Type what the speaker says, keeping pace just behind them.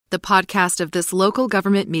The podcast of this local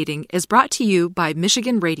government meeting is brought to you by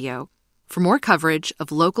Michigan Radio. For more coverage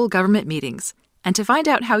of local government meetings and to find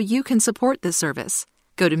out how you can support this service,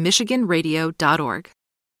 go to michiganradio.org.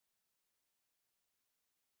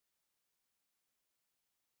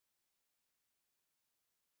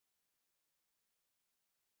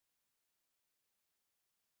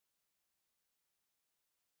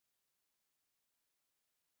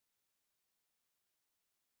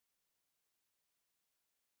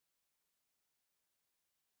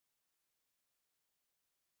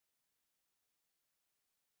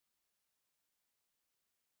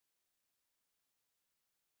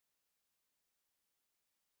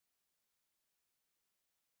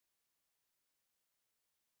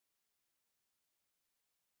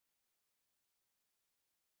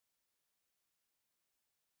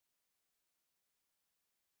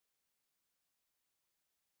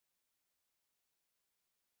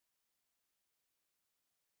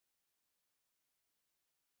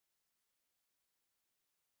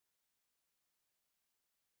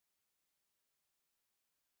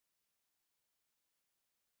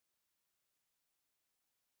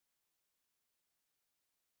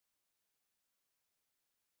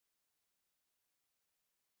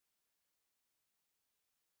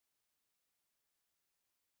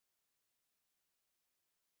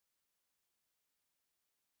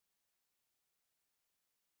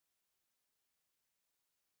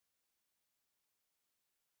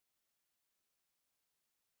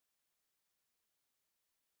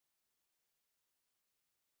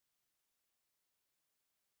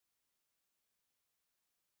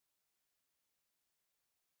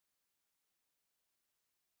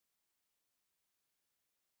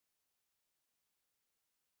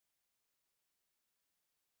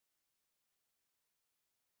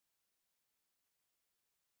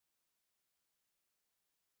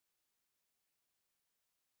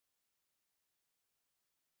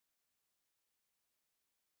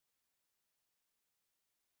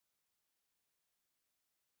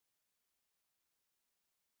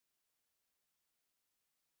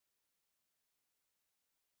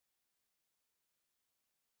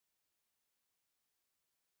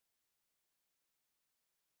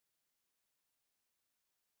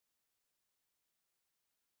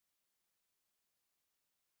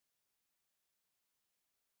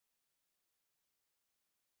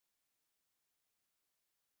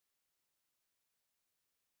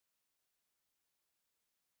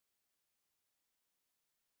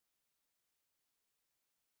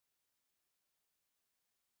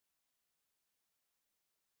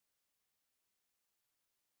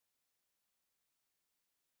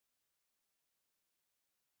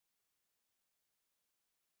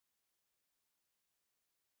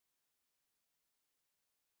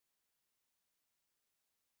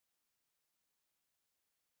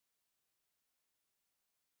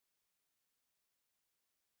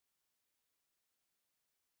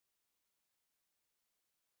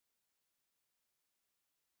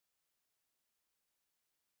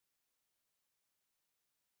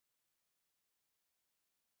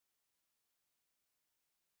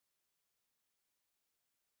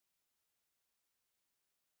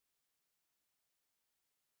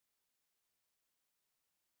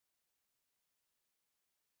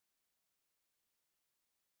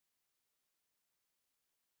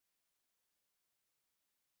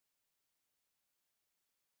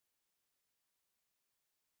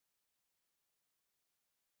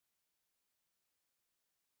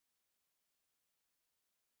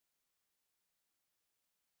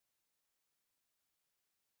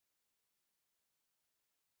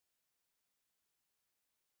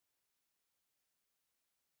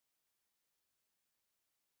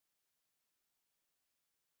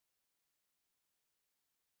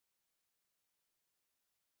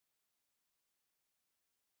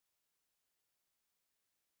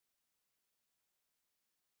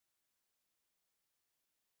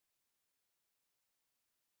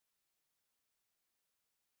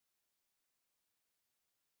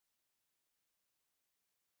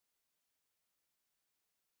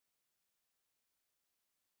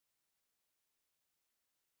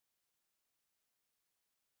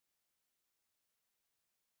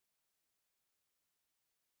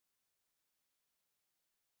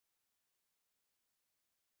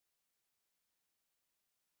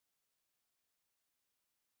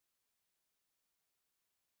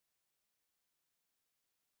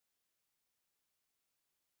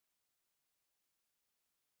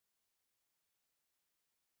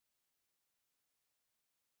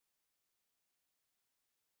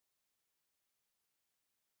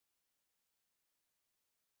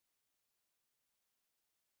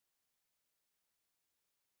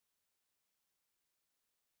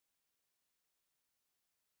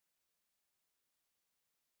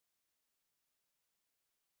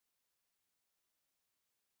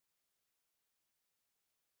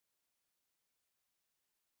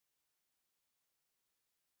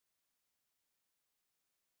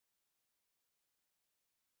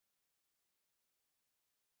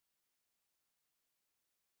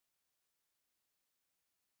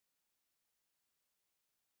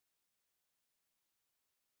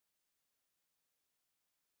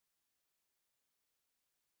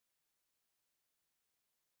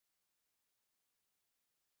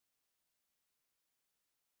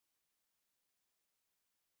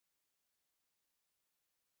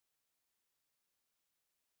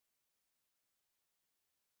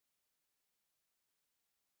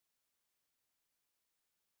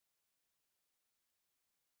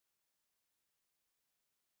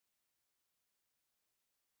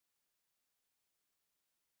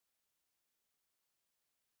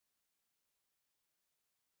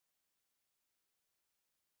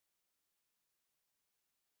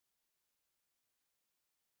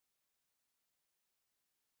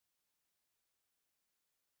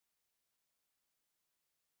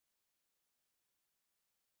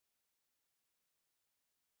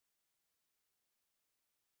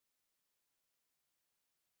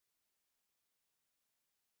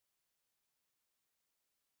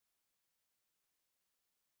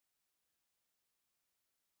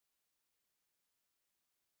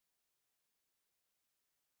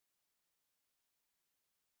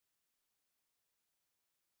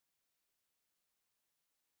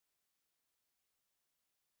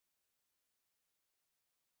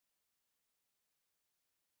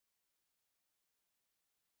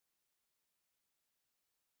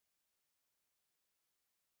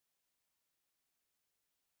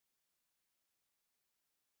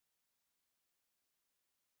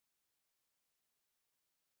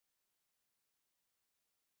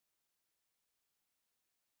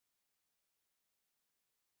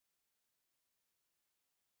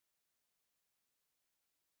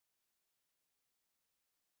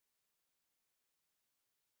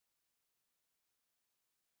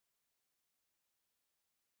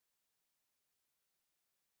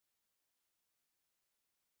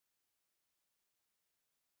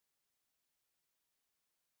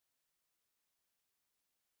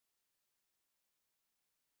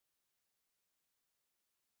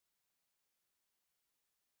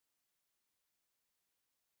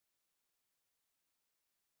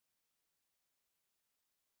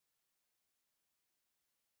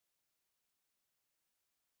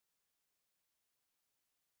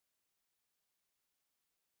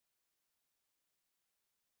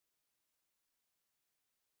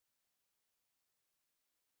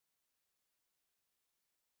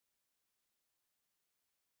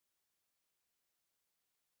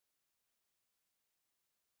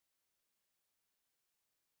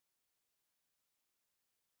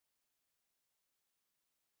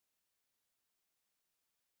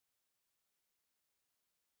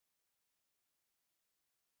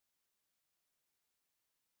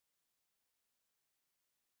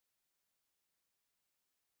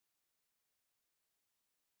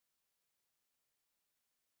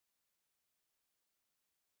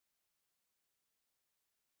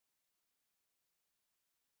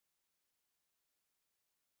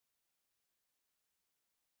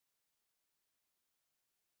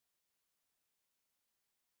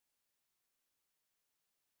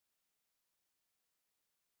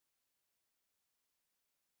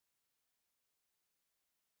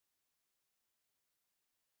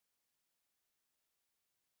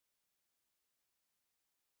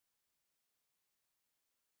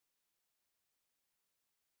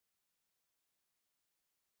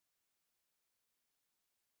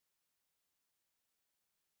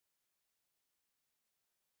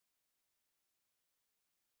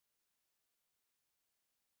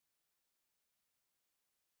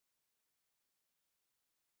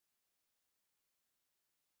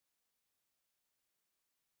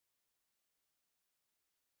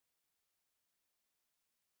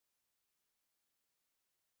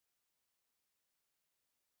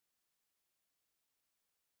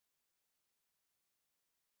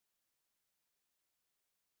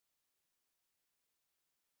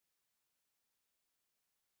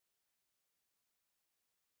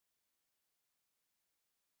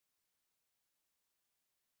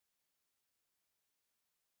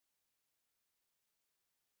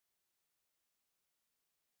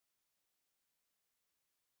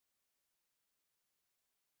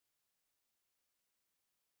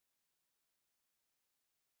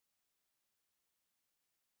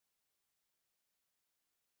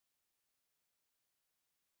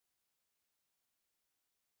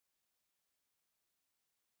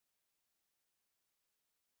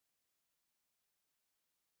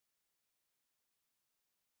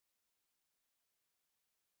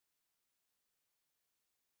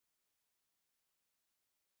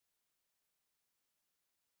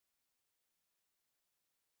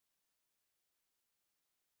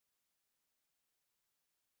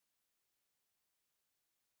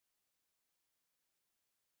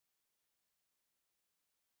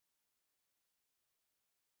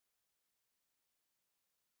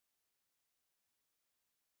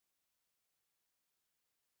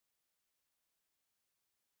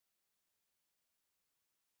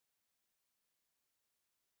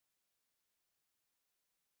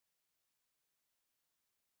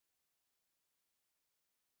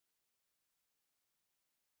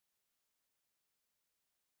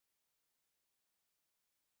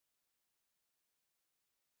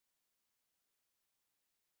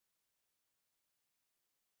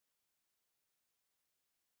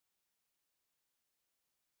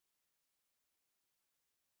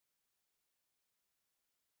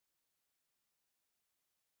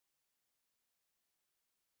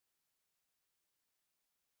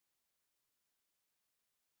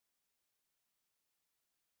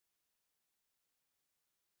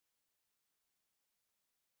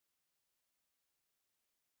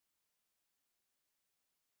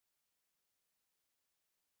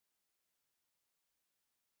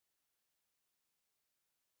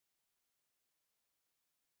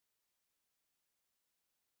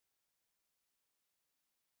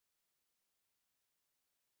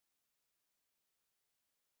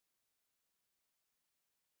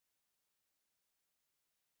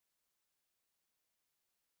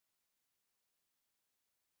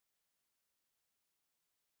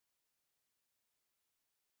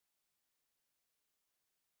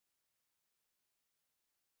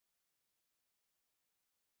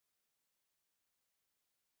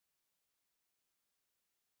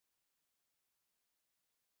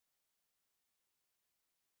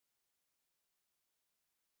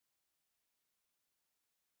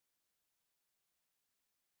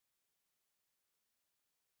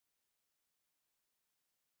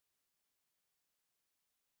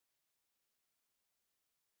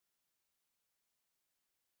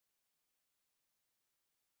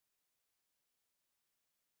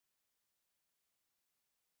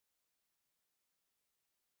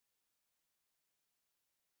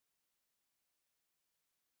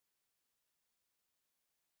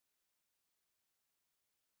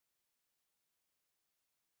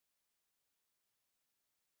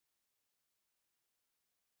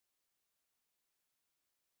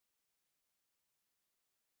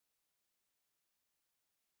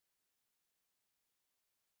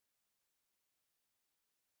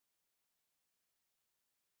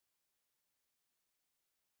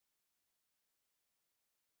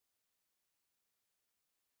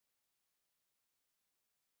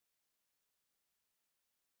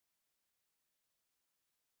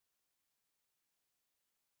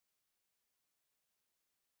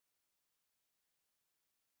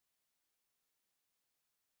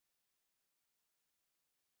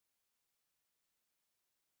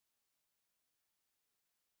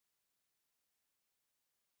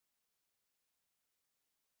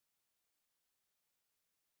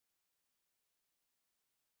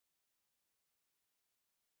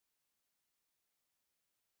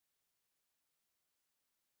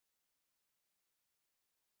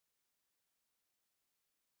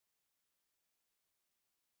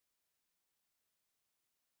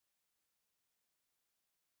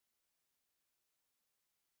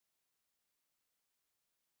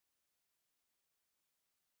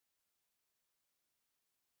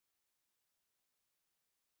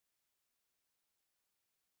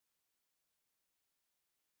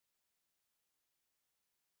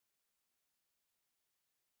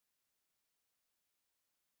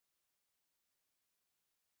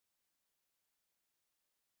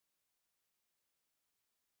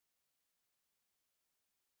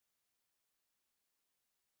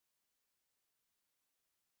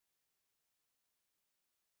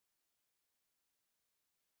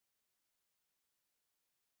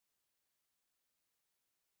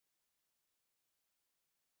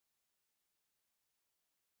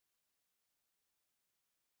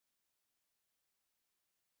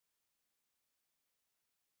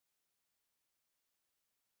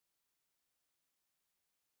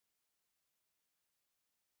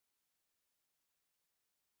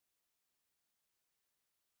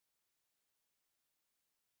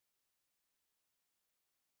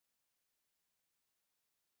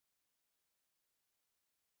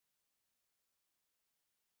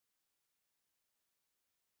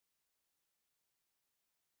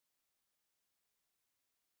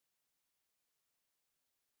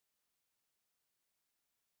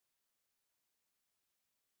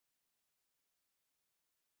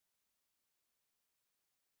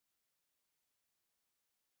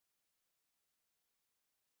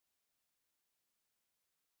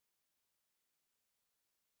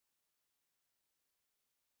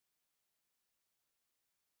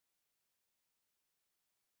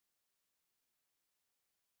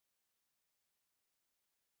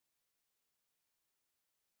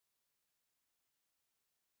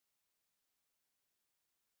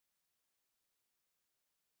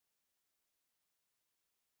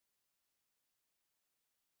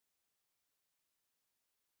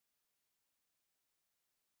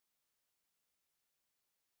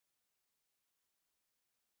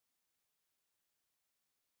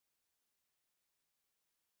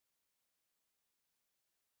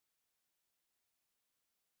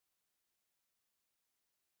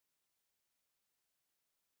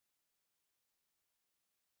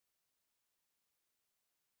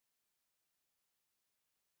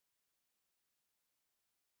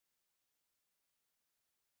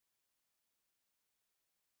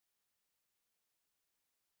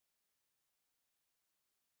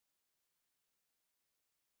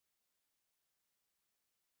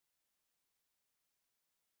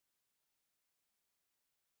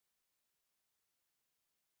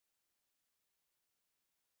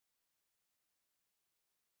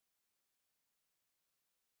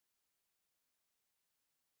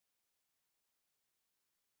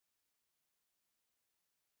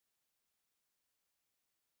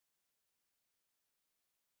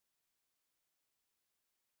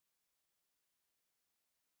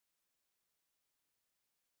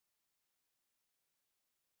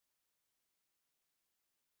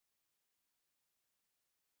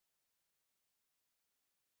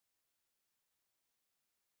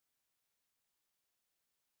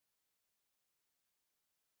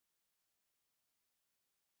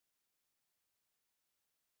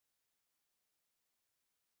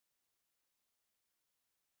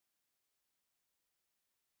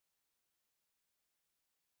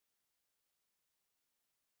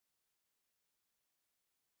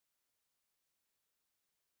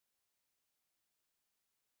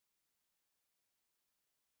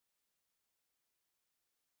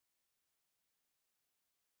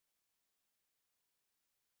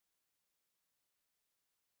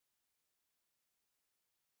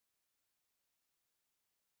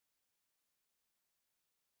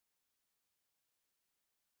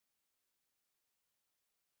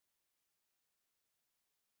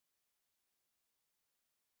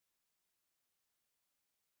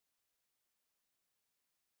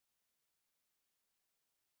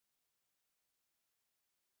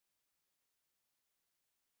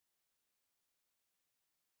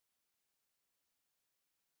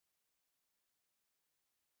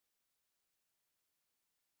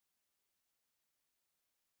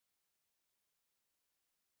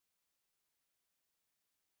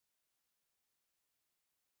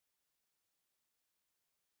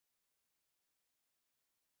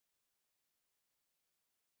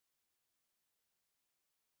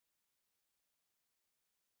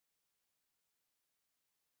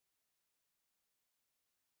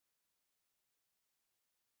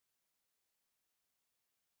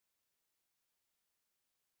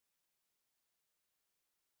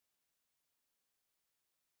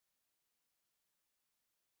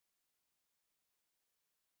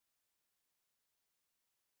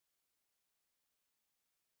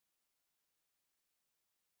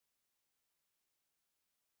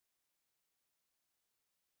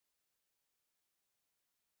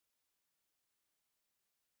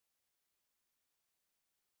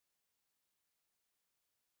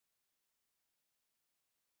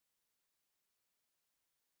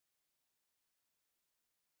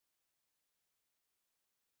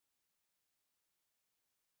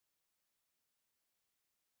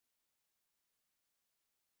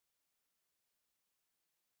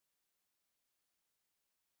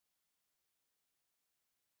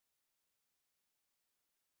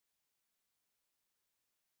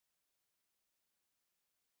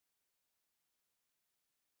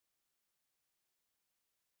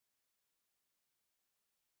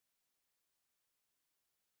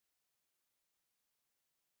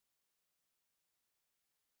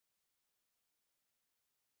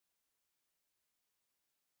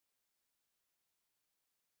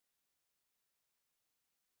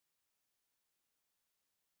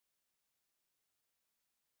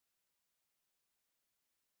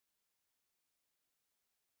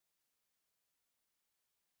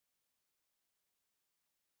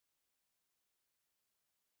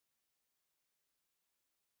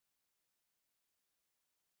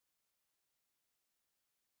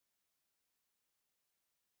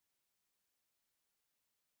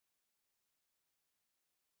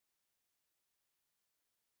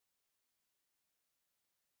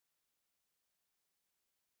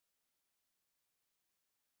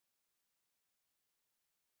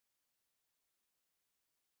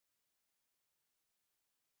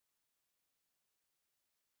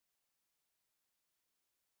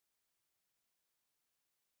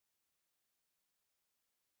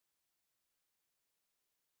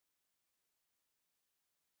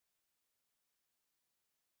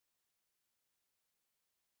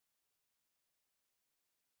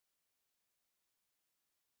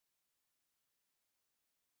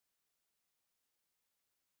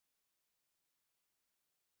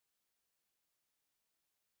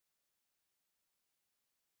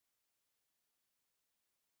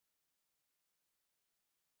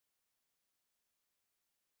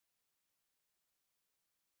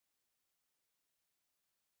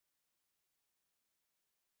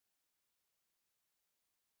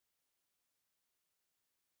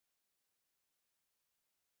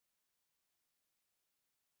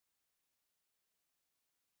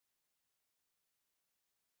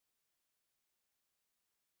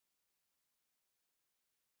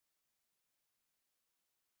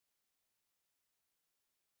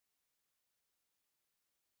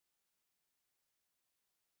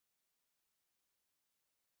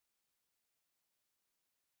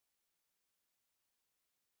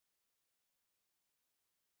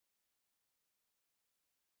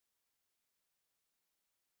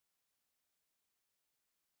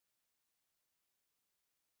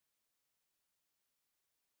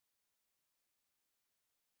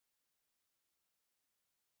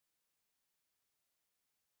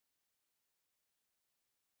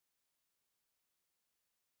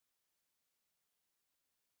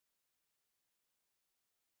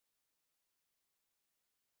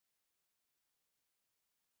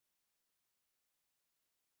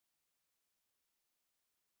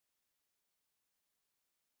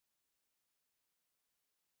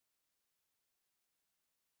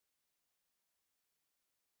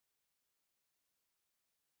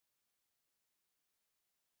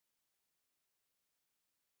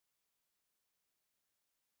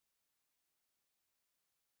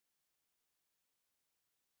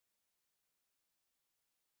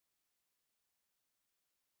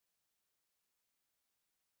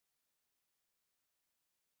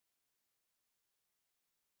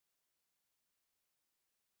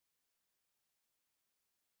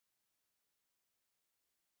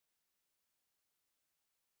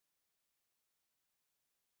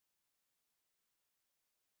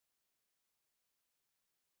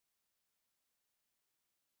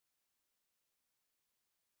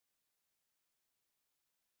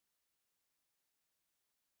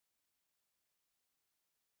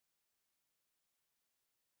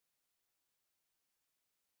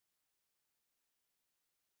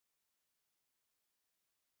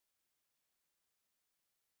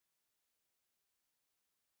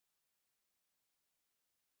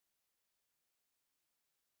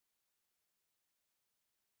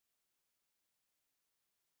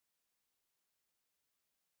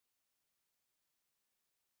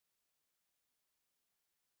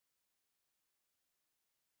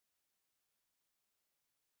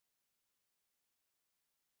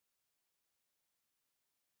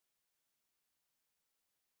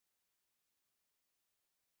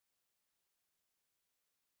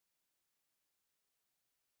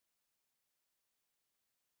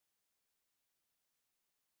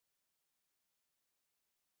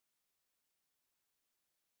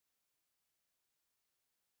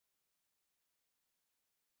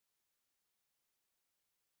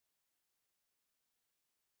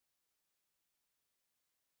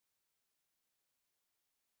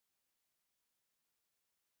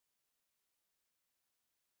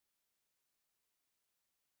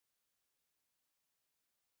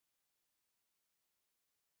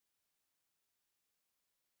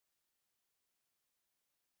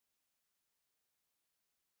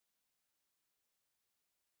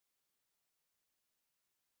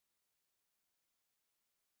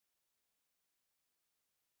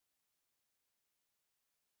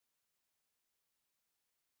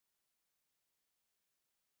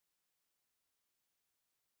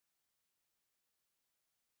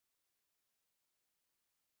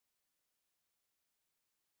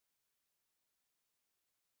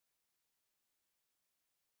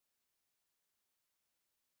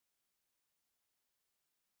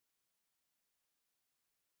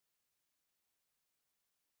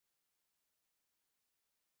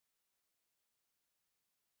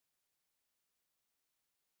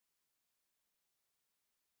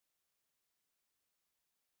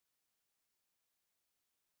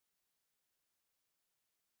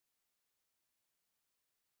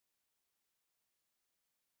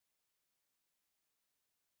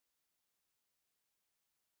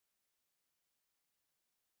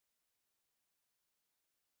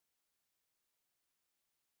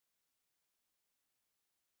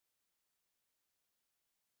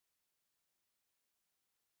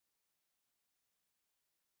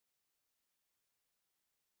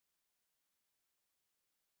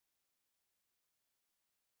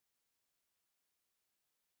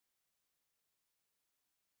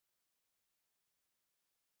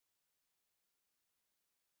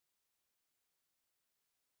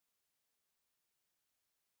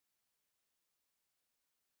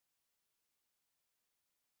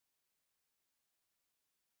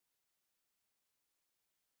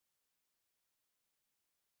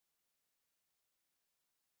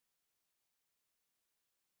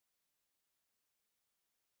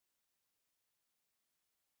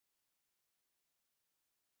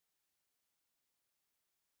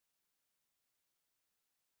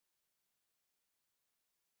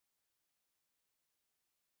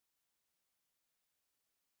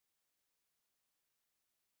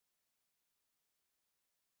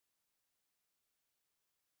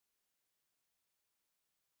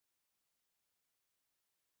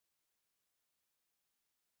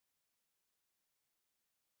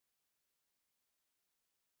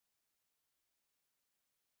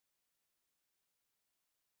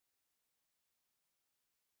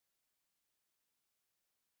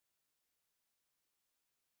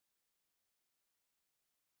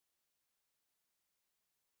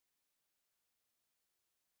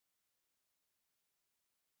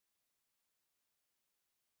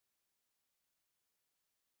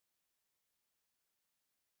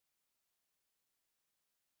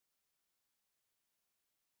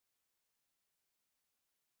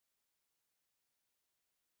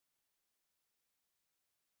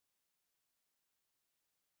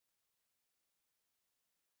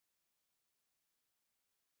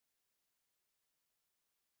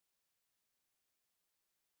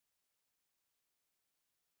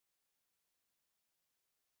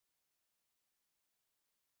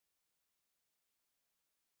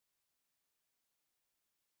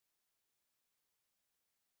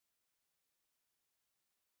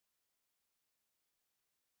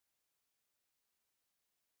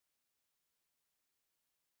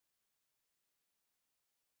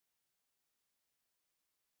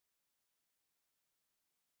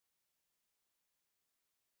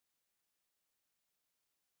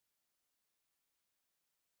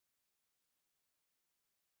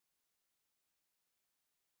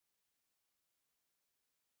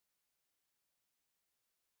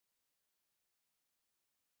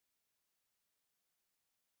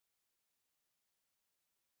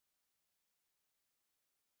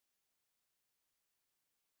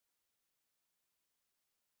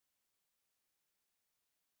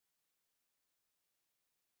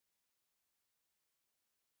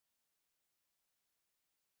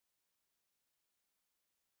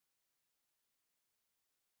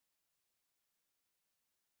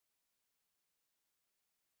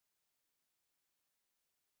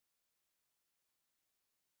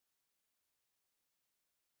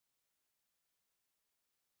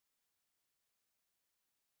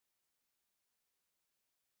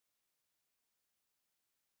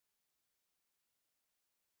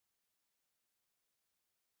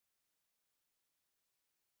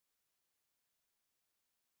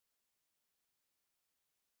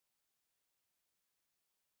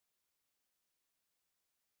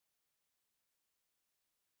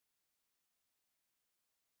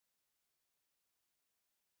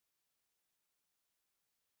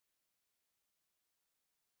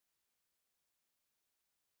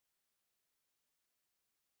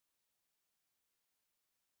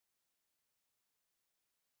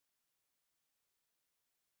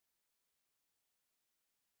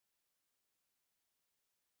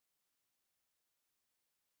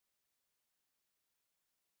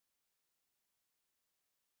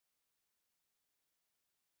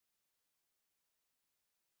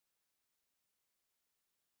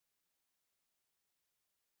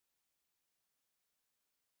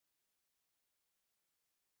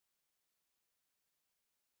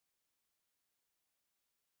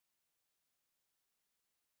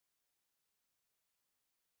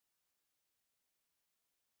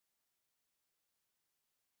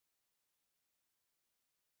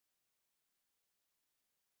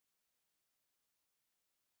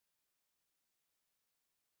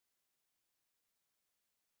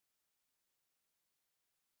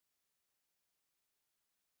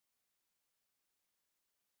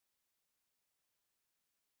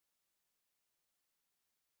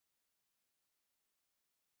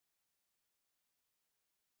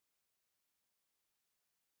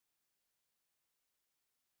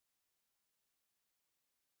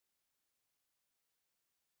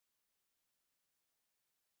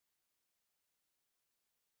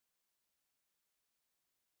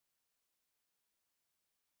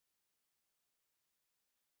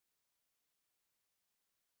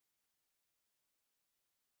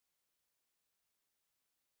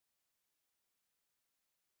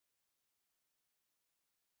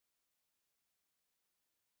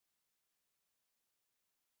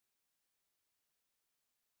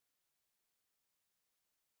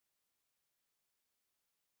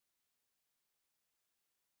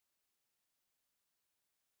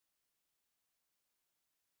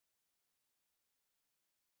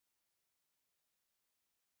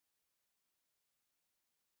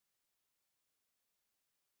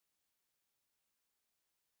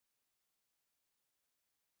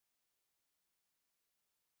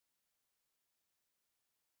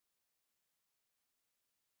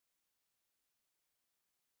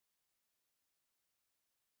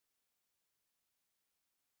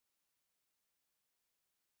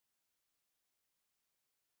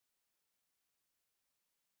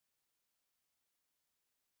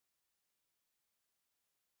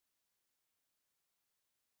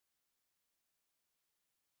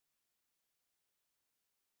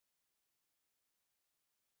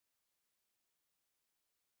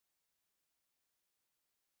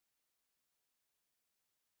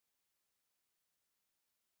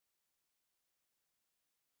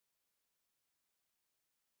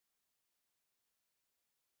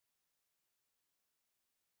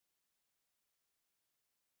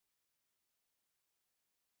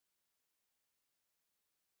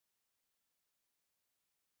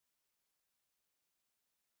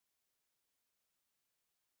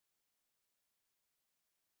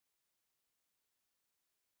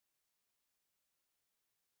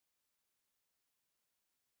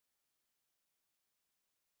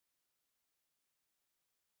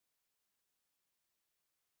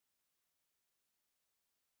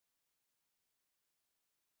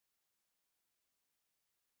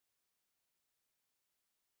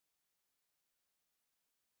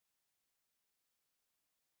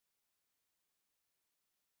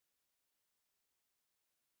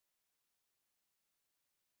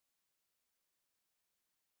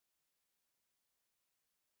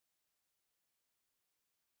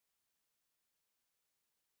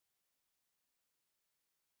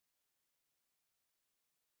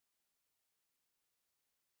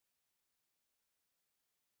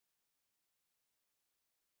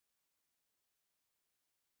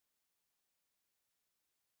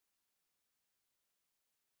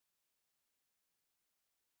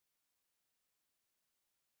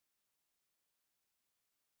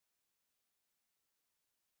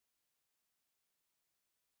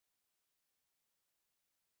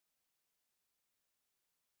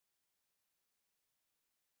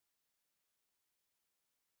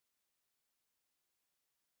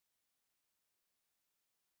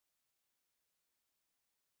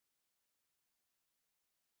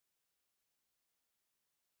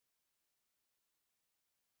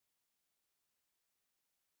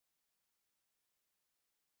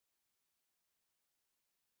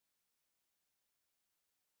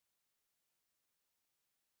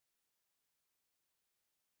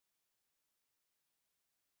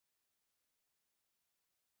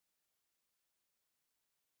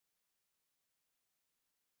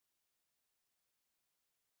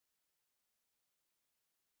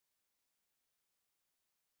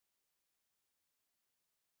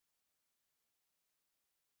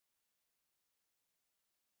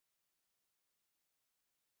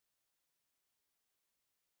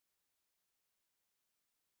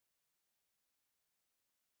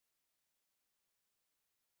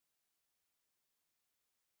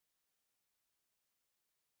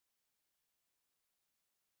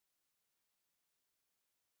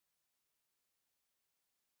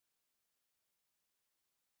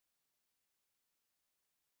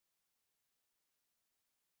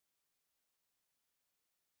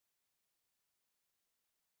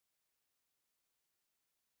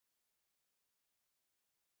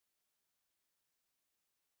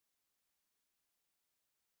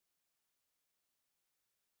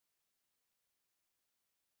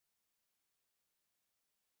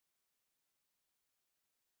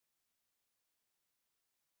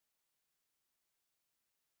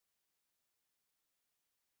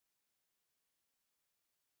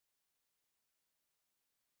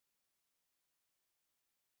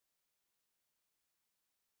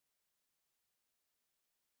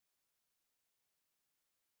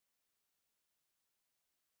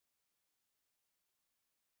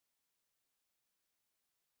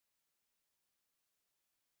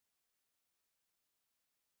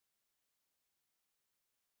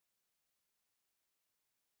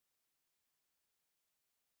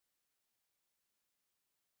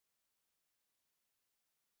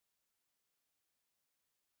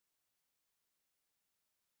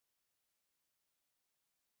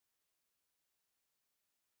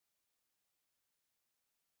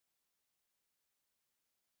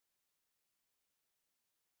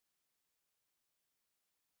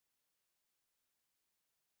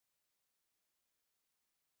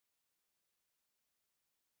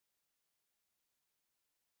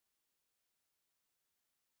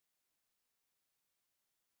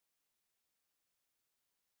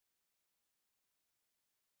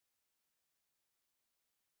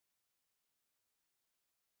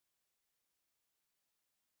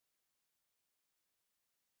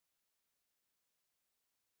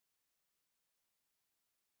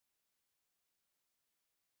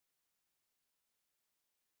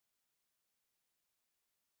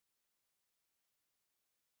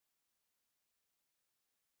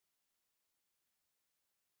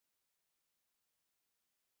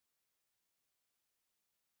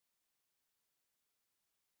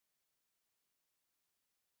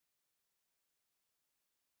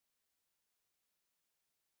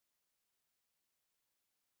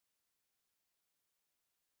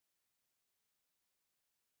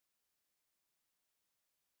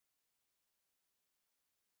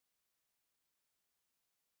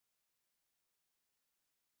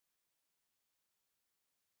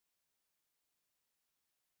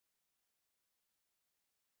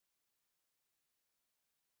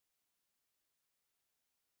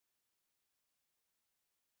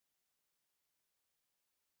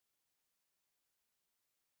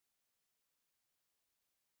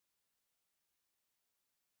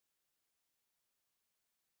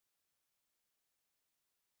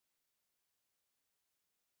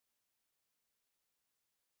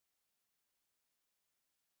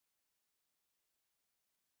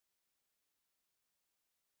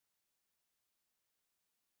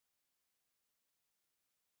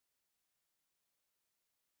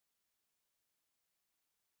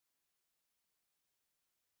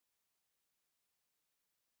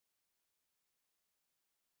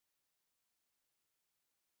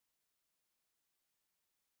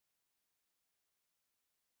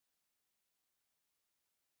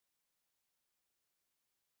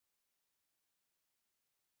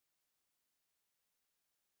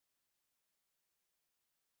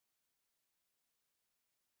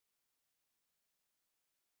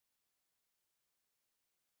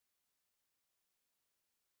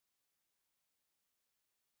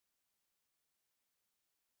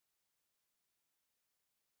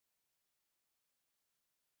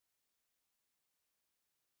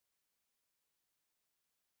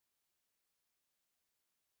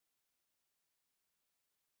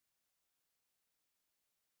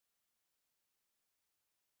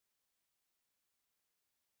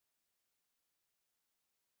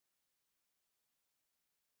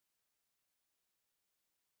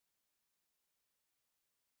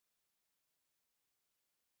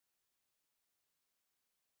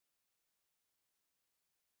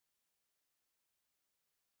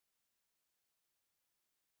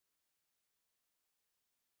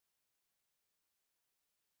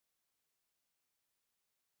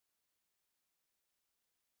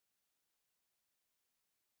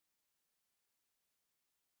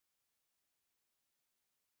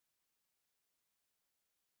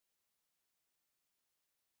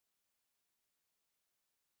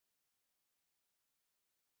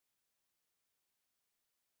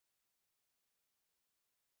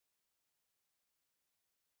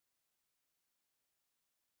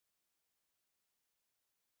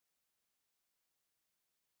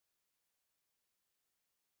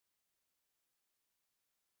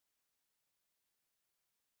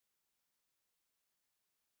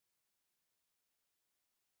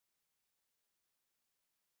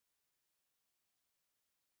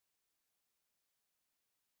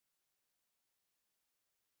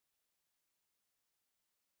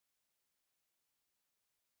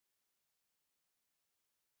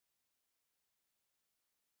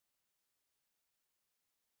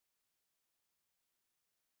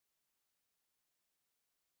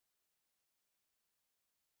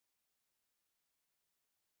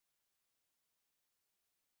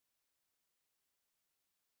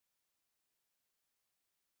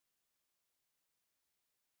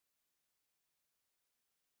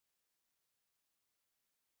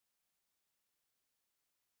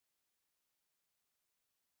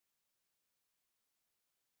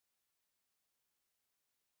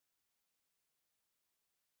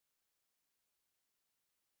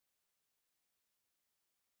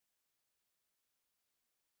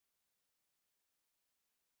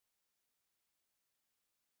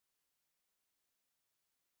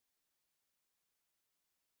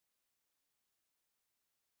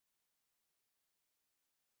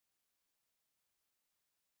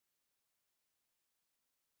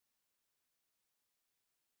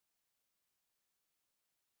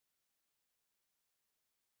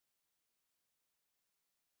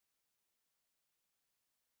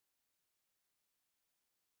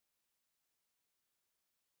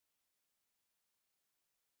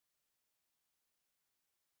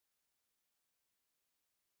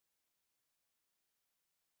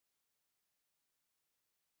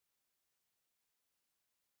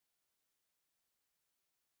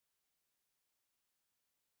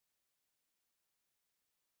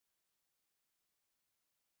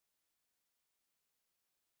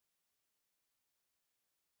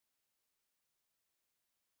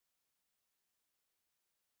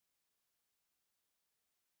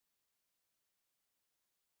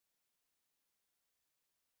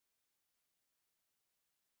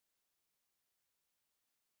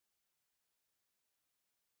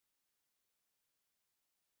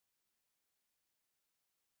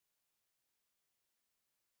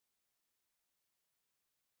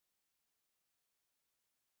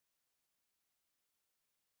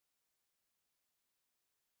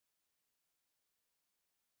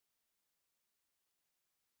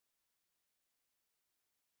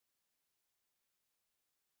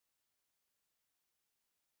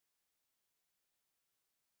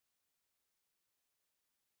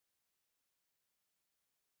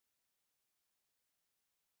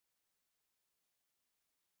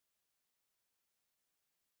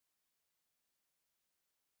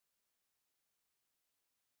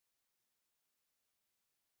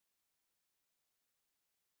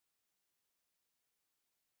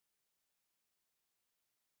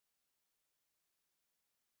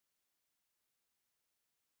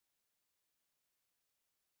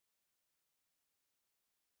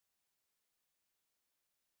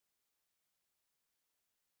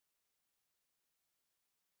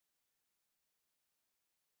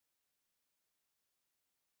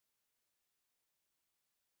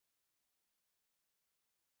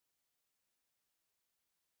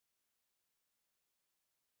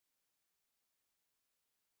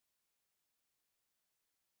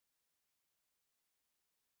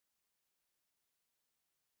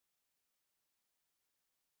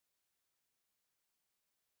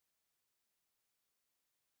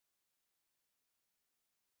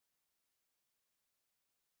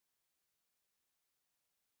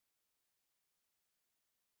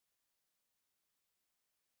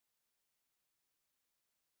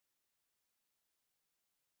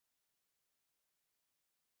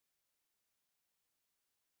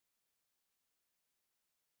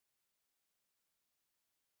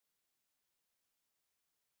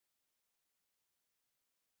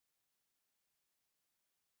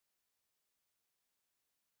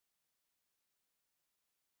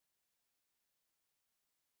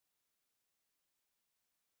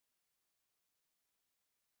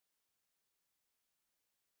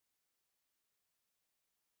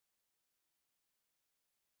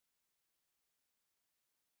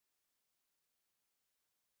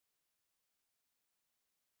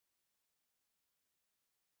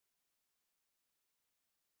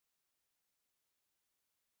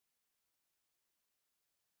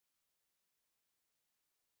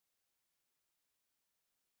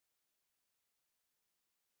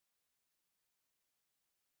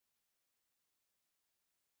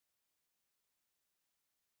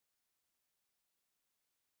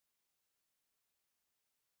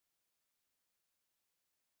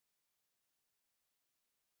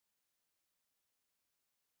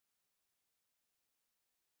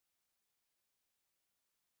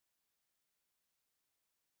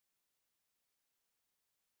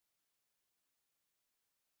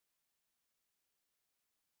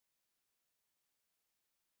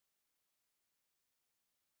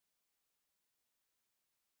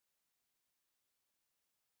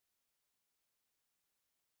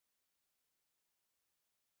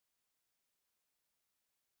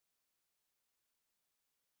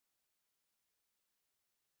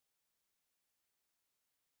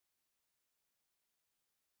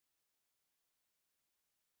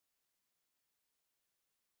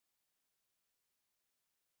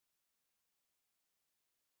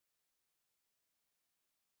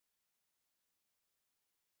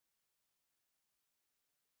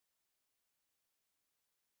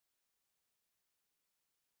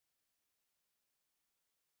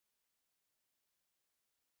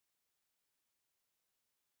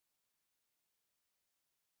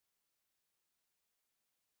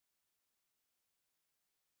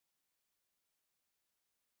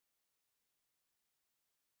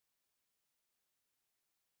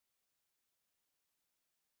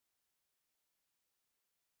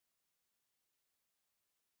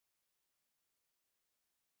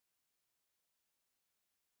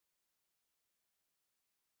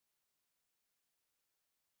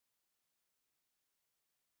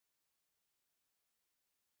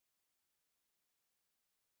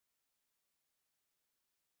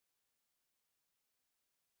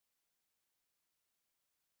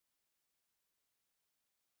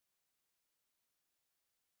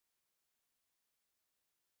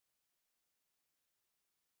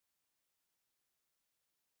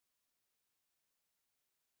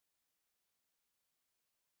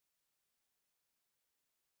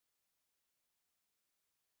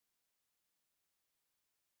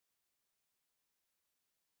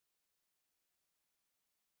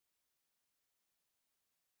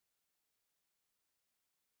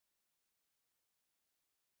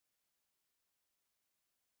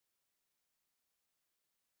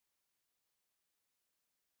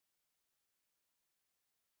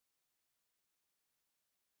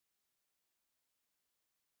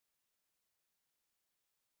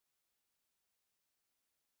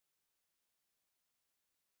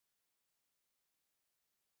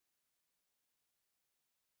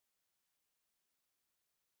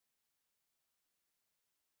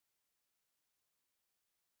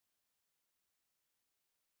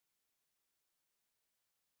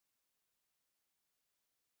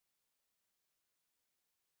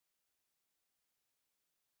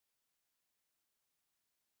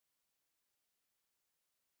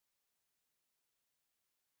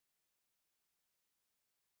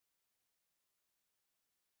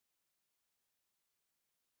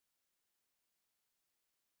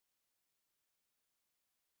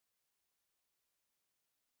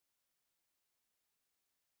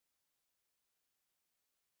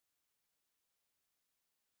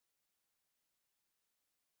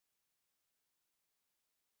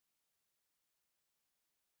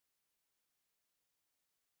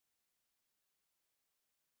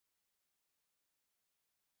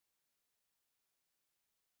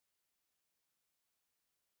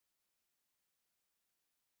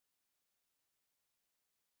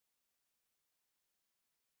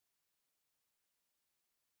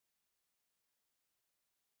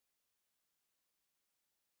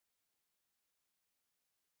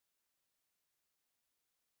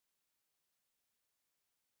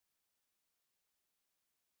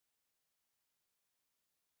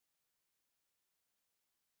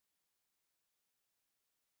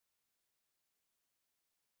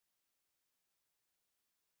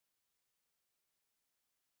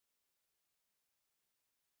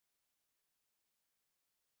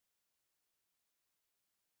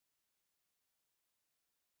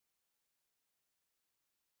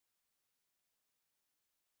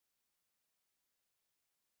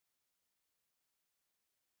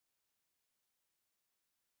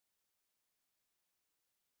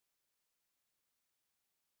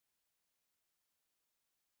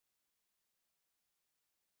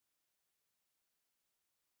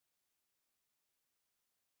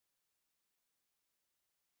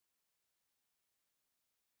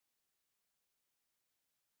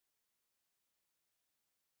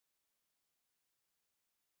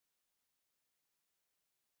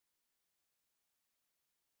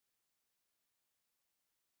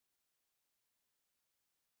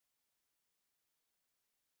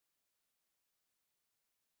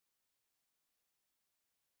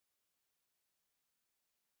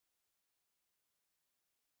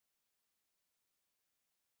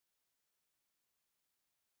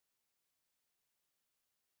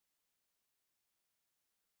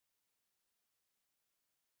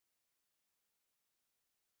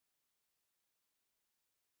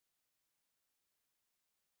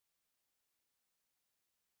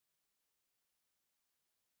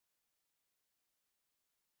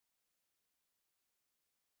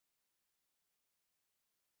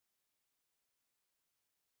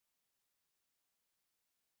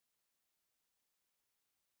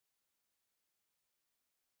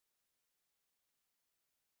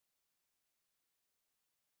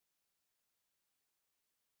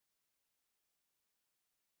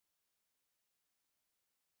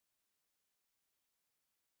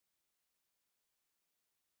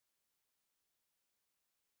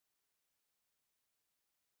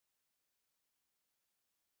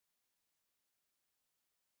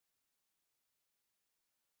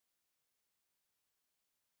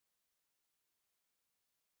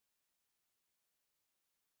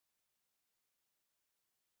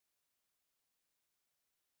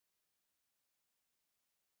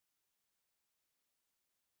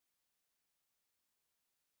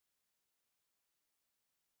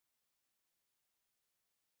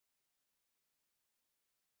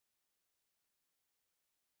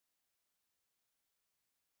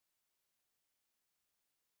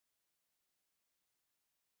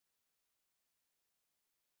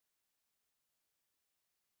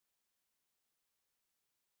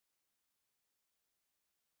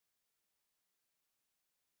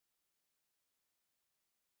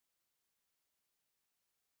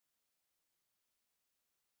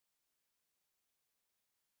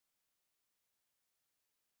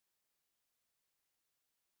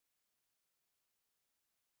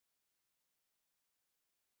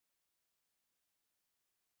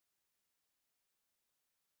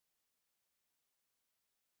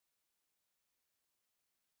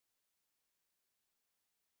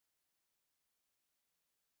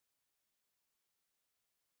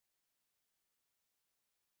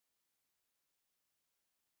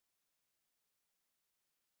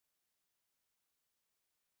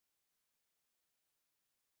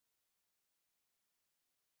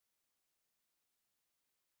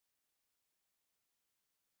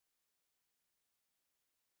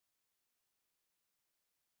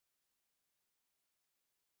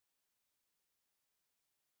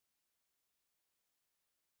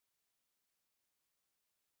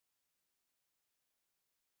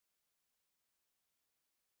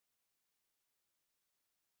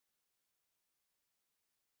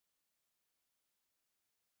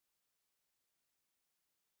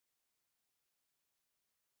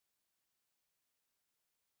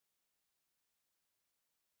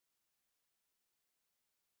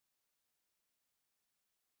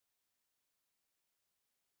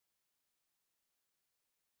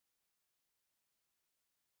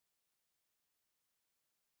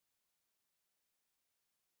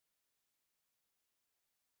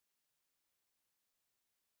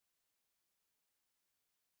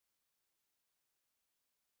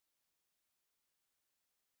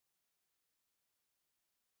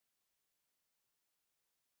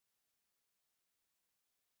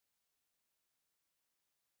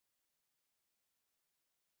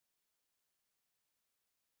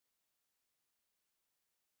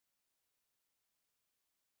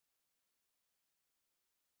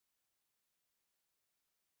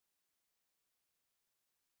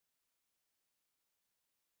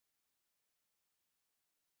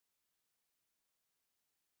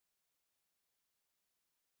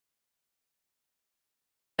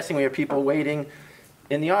 guessing we have people waiting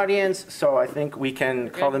in the audience, so I think we can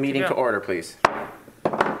call the meeting to order, please.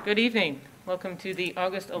 Good evening. Welcome to the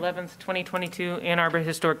August 11th, 2022 Ann Arbor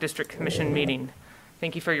Historic District Commission meeting.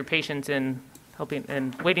 Thank you for your patience in helping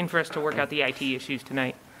and waiting for us to work out the IT issues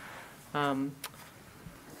tonight.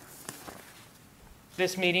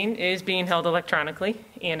 This meeting is being held electronically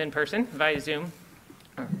and in person via Zoom.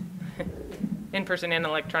 In person and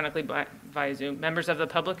electronically via Zoom. Members of the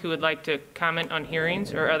public who would like to comment on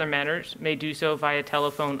hearings or other matters may do so via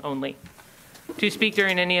telephone only. To speak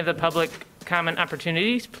during any of the public comment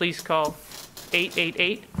opportunities, please call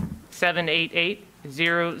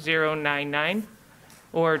 888-788-0099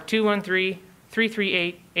 or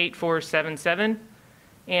 213-338-8477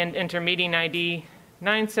 and enter meeting ID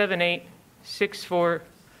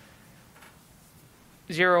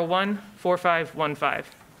 978-6401-4515.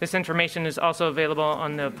 This information is also available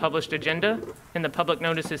on the published agenda in the public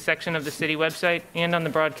notices section of the city website and on the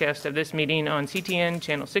broadcast of this meeting on CTN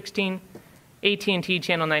Channel 16, AT&T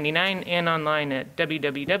Channel 99, and online at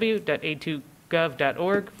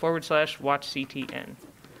www.a2gov.org/watchctn.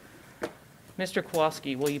 Mr.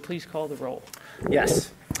 Kowalski, will you please call the roll?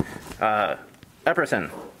 Yes. Epperson.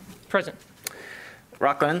 Present.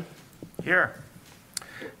 Rockland. Here.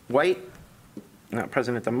 White. Not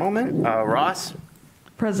present at the moment. Ross.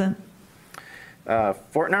 Present.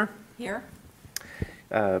 Fortner. Here.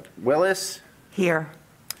 Willis. Here.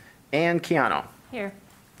 And Keano. Here.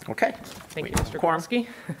 Okay. Thank you, Mr. Quorum. Kowalski.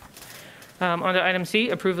 On to item C,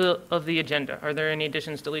 approval of the agenda. Are there any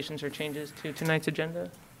additions, deletions, or changes to tonight's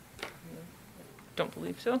agenda? Don't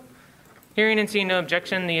believe so. Hearing and seeing no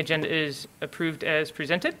objection, the agenda is approved as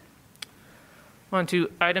presented. On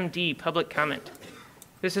to item D, public comment.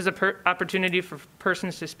 This is an opportunity for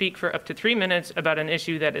persons to speak for up to 3 minutes about an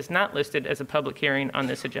issue that is not listed as a public hearing on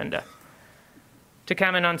this agenda. To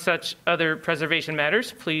comment on such other preservation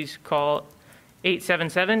matters, please call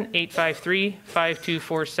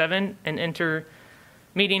 877-853-5247 and enter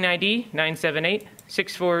meeting ID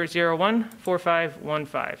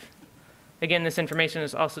 978-6401-4515. Again, this information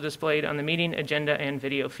is also displayed on the meeting agenda and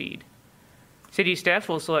video feed. City staff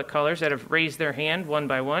will select callers that have raised their hand one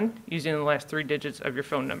by one using the last 3 digits of your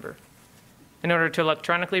phone number. In order to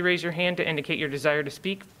electronically raise your hand to indicate your desire to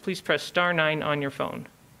speak, please press *9 on your phone.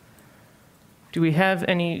 Do we have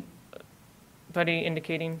anybody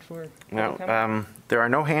indicating for public comment? No, there are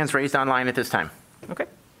no hands raised online at this time. Okay.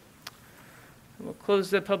 We'll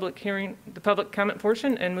close the public hearing, the public comment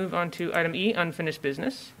portion, and move on to item E, unfinished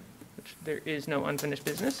business, which there is no unfinished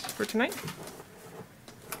business for tonight.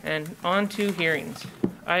 And on to hearings.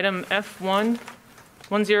 Item F1,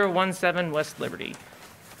 1017 West Liberty.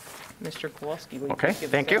 Mr. Kowalski, will you Okay, please give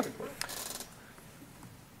us thank that you. report?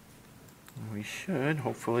 We should,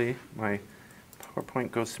 hopefully, my PowerPoint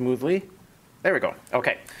goes smoothly. There we go.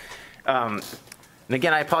 Okay. And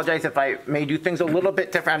again, I apologize if I may do things a little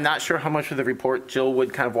bit different. I'm not sure how much of the report Jill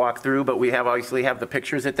would kind of walk through, but we obviously have the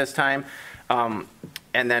pictures at this time.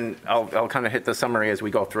 And then I'll kind of hit the summary as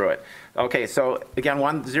we go through it. Okay, so again,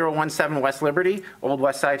 1017 West Liberty, Old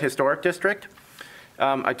West Side Historic District.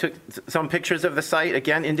 I took some pictures of the site.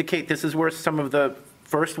 Again, indicate this is where some of the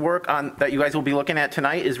first work that you guys will be looking at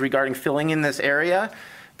tonight is regarding filling in this area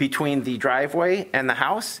between the driveway and the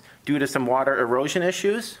house due to some water erosion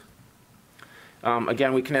issues.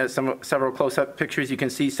 Again, we can have several close-up pictures. You can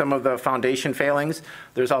see some of the foundation failings.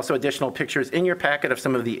 There's also additional pictures in your packet of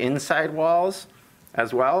some of the inside walls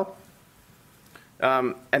as well.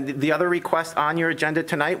 And the other request on your agenda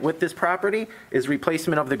tonight with this property is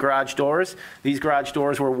replacement of the garage doors. These garage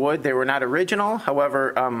doors were wood. They were not original.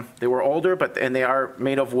 However, they were older, and they are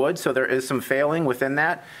made of wood, so there is some failing within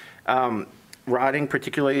that. Rotting,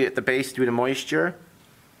 particularly at the base due to moisture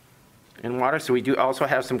and water. So we do also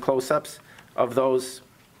have some close-ups of those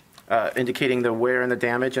indicating the wear and the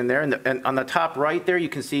damage in there. And on the top right there, you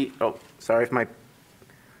can see, oh, sorry if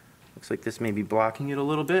looks like this may be blocking it a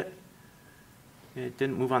little bit. It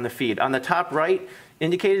didn't move on the feed. On the top right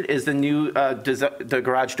indicated is the new the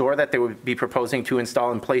garage door that they would be proposing to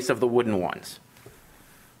install in place of the wooden ones.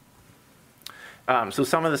 So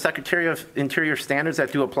some of the Secretary of Interior standards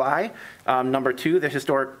that do apply. Number 2, the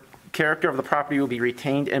historic character of the property will be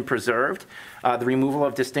retained and preserved. The removal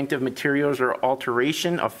of distinctive materials or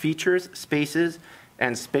alteration of features, spaces,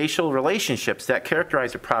 and spatial relationships that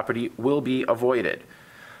characterize the property will be avoided.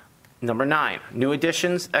 Number 9, new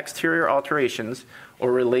additions, exterior alterations,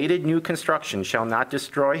 or related new construction shall not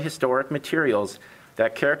destroy historic materials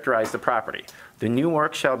that characterize the property. The new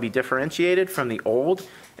work shall be differentiated from the old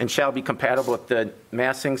and shall be compatible with the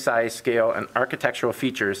massing, size, scale, and architectural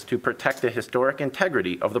features to protect the historic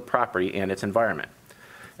integrity of the property and its environment.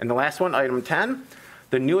 And the last one, item 10,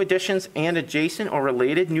 The new additions and adjacent or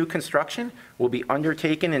related new construction will be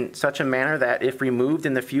undertaken in such a manner that if removed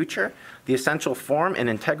in the future, the essential form and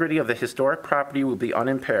integrity of the historic property will be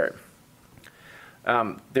unimpaired.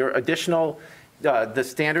 There are additional, the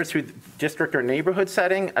standards through district or neighborhood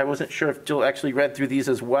setting. I wasn't sure if Jill actually read through these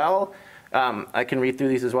as well. I can read through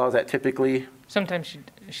these as well. Is that typically? Sometimes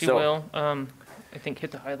she So- will. I think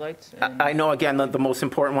hit the highlights. And I know, again, the most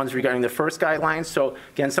important ones regarding the first guidelines. So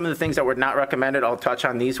again, some of the things that were not recommended, I'll touch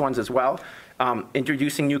on these ones as well.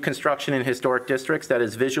 Introducing new construction in historic districts that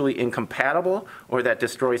is visually incompatible or that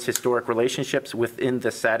destroys historic relationships within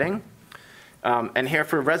the setting. And here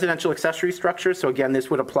for residential accessory structures, so again, this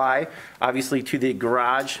would apply obviously to the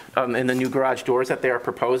garage and the new garage doors that they are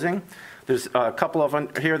proposing. There's a couple of them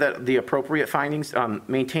here that the appropriate findings,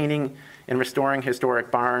 maintaining and restoring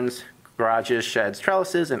historic barns, garages, sheds,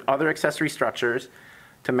 trellises, and other accessory structures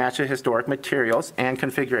to match the historic materials and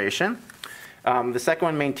configuration. The second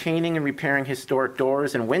one, maintaining and repairing historic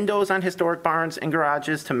doors and windows on historic barns and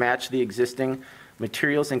garages to match the existing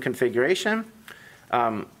materials and configuration.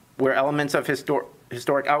 Where elements of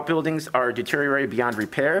historic outbuildings are deteriorated beyond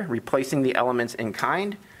repair, replacing the elements in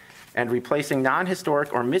kind, and replacing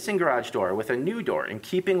non-historic or missing garage door with a new door in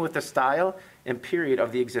keeping with the style and period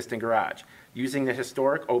of the existing garage, using the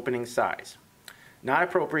historic opening size. Not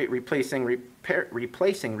appropriate, replacing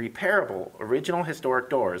repairable original historic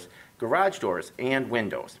doors, garage doors, and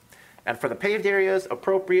windows. And for the paved areas,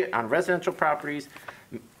 appropriate on residential properties,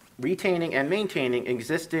 retaining and maintaining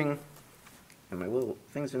existing, and my little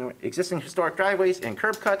things in existing historic driveways and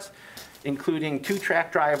curb cuts, including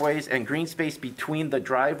 2-track driveways and green space between the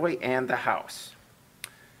driveway and the house.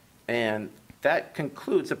 And that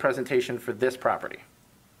concludes the presentation for this property.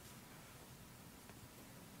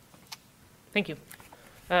 Thank you.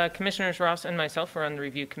 Commissioners Ross and myself are on the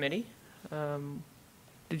review committee.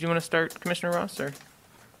 Did you want to start, Commissioner Ross, or?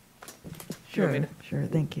 Sure,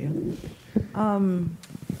 thank you.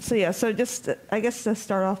 So just, I guess to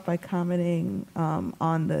start off by commenting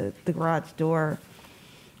on the garage door.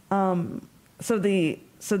 So the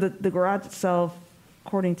garage itself,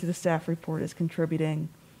 according to the staff report, is contributing.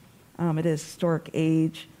 It is historic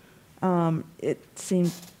age. It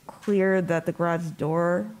seemed clear that the garage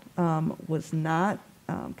door was not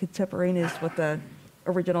contemporaneous with the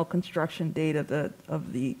original construction date of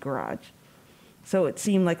the garage. So it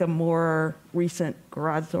seemed like a more recent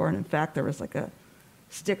garage door, and in fact, there was like a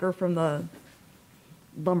sticker from the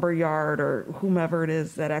lumber yard or whomever it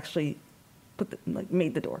is that actually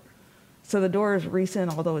made the door. So the door is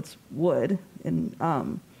recent, although it's wood,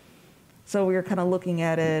 and so we were kind of looking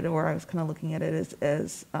at it, or I was kind of looking at it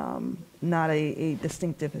as not a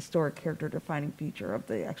distinctive historic character defining feature of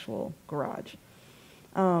the actual garage.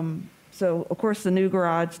 So of course the new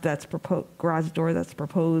garage door that's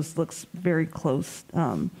proposed looks very close,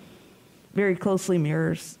 very closely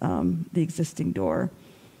mirrors the existing door.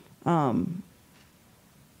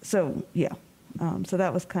 So yeah, so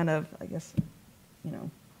that was kind of, I guess,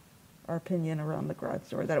 our opinion around the garage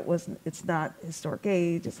door, that it's not historic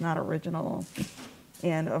age, it's not original,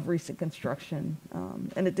 and of recent construction,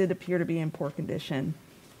 and it did appear to be in poor condition.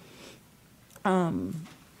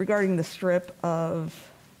 Regarding the strip of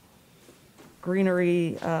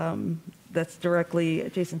greenery that's directly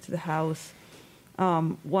adjacent to the house,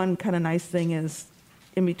 one kind of nice thing is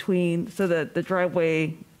in between, so the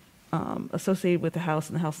driveway associated with the house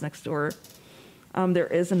and the house next door, there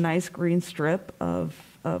is a nice green strip of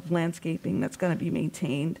landscaping that's going to be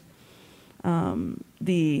maintained.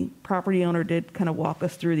 The property owner did kind of walk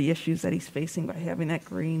us through the issues that he's facing by having that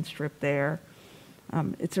green strip there.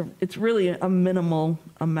 It's really a minimal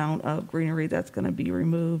amount of greenery that's going to be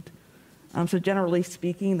removed. So generally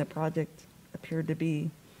speaking, the project appeared to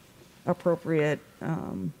be appropriate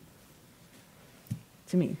to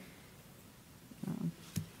me.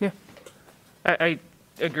 Yeah, I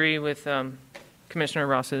agree with Commissioner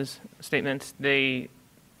Ross's statements.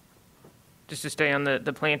 Just to stay on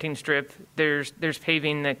the planting strip, there's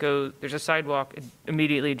paving that there's a sidewalk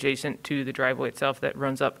immediately adjacent to the driveway itself that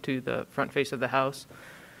runs up to the front face of the house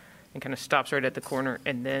and kind of stops right at the corner.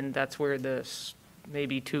 And then that's where the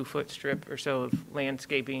maybe 2-foot strip or so of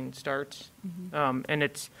landscaping starts. Mm-hmm. And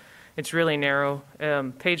it's really narrow.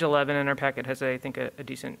 Page 11 in our packet has, I think, a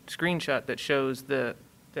decent screenshot that shows that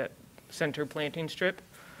center planting strip.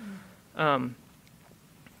 Mm-hmm.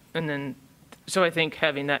 And then, so I think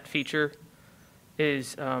having that feature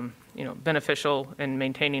is, beneficial in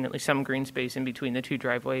maintaining at least some green space in between the two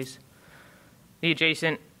driveways. The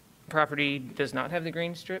adjacent property does not have the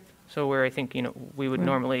green strip, so where I think, we would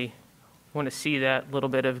normally want to see that little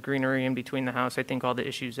bit of greenery in between the house. I think all the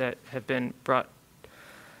issues that have been brought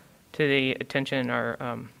to the attention are,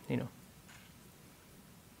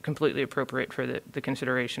 completely appropriate for the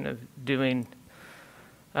consideration of doing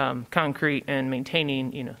concrete and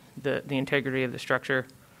maintaining, the integrity of the structure.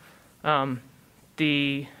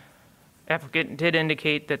 The applicant did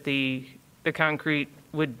indicate that the concrete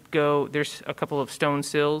would go, there's a couple of stone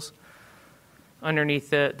sills underneath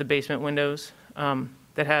the basement windows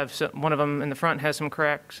that have, one of them in the front has some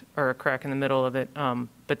cracks, or a crack in the middle of it,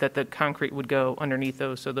 but that the concrete would go underneath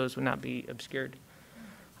those, so those would not be obscured.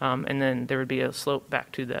 And then there would be a slope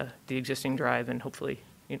back to the existing drive, and hopefully,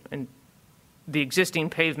 and the existing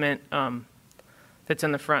pavement that's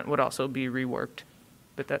in the front would also be reworked,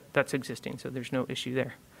 but that's existing, so there's no issue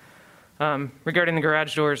there. Regarding the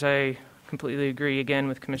garage doors, I completely agree again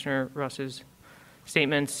with Commissioner Ross's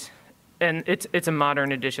statements. And it's a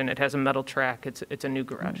modern addition. It has a metal track. It's a new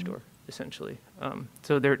garage door, essentially.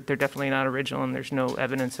 So they're definitely not original, and there's no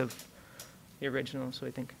evidence of the original. So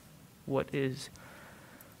I think what is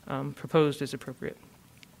proposed is appropriate.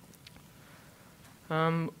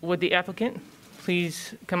 Would the applicant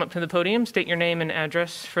please come up to the podium, state your name and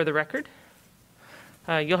address for the record?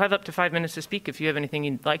 You'll have up to 5 minutes to speak if you have anything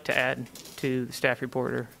you'd like to add to the staff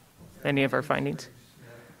report or any of our findings.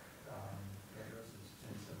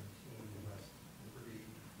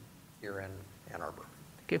 Here in Ann Arbor.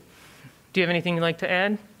 Thank you. Do you have anything you'd like to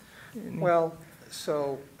add? Well,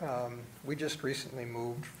 so we just recently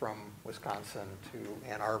moved from Wisconsin to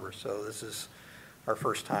Ann Arbor, so this is our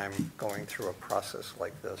first time going through a process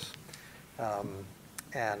like this. I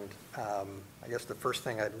guess the first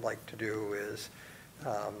thing I'd like to do is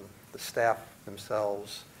the staff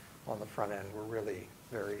themselves on the front end were really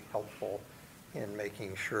very helpful in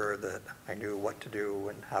making sure that I knew what to do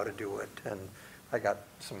and how to do it, and I got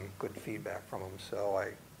some good feedback from them, so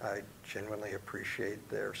I genuinely appreciate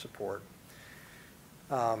their support.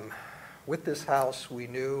 With this house, we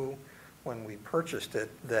knew when we purchased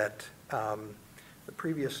it that the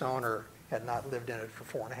previous owner had not lived in it for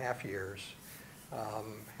 4.5 years,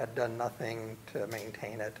 had done nothing to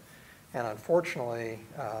maintain it, and unfortunately,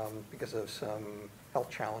 because of some health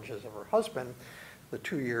challenges of her husband, the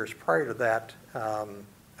 2 years prior to that,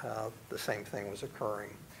 the same thing was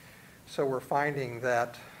occurring. So we're finding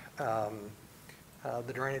that the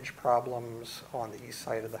drainage problems on the east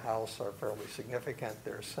side of the house are fairly significant.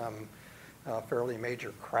 There's some fairly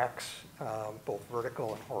major cracks, both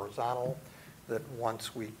vertical and horizontal, that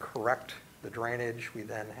once we correct the drainage, we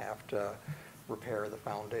then have to repair the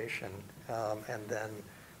foundation. And then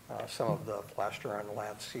some of the plaster and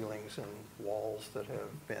lath ceilings and walls that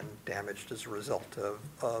have been damaged as a result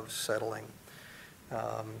of settling.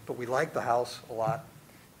 But we like the house a lot.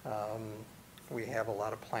 We have a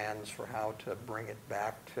lot of plans for how to bring it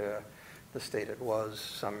back to the state it was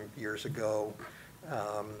some years ago,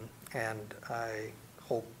 and I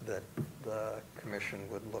hope that the commission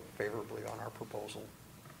would look favorably on our proposal.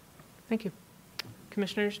 Thank you.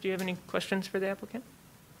 Commissioners, do you have any questions for the applicant?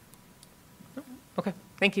 No? Okay,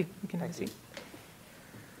 thank you. You can have a seat.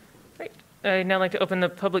 Great. I'd now like to open the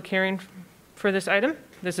public hearing for this item.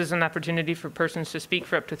 This is an opportunity for persons to speak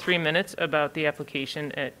for up to 3 minutes about the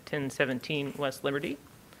application at 1017 West Liberty.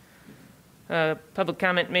 Public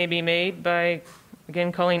comment may be made by,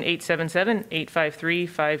 again, calling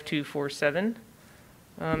 877-853-5247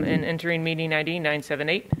 and entering meeting ID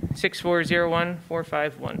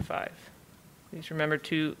 978-6401-4515. Please remember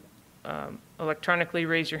to electronically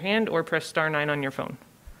raise your hand or press *9 on your phone.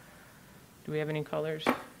 Do we have any callers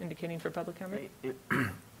indicating for public comment?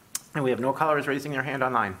 And we have no callers raising their hand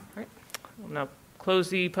online. All right. We'll now close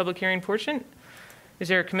the public hearing portion. Is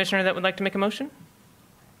there a commissioner that would like to make a motion?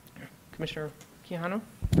 Commissioner Quijano?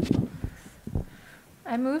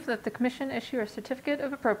 I move that the commission issue a certificate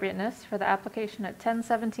of appropriateness for the application at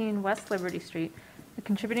 1017 West Liberty Street, a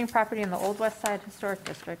contributing property in the Old West Side Historic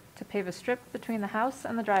District, to pave a strip between the house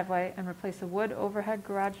and the driveway and replace a wood overhead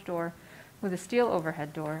garage door with a steel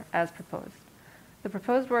overhead door as proposed. The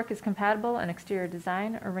proposed work is compatible in exterior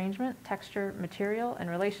design, arrangement, texture, material,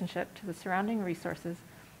 and relationship to the surrounding resources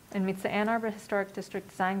and meets the Ann Arbor Historic District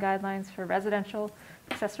design guidelines for residential,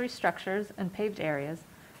 accessory structures, and paved areas,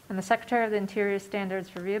 and the Secretary of the Interior standards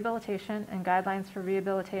for rehabilitation and guidelines for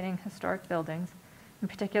rehabilitating historic buildings, in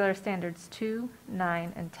particular standards 2,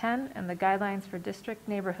 9, and 10, and the guidelines for district,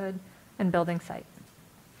 neighborhood, and building site.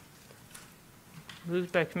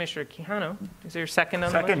 Moved by Commissioner Quijano. Is there a second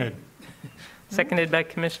on the motion? Seconded. Seconded by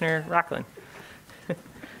Commissioner Rockland.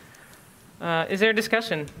 Is there a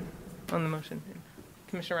discussion on the motion?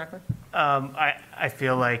 Commissioner Rockland? I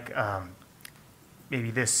feel like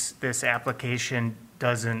maybe this application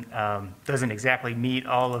doesn't exactly meet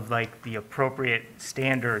all of like the appropriate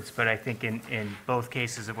standards, but I think in both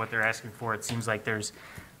cases of what they're asking for, it seems like there's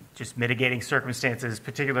just mitigating circumstances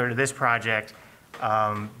particular to this project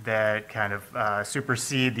that kind of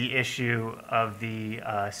supersede the issue of the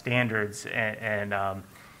standards, and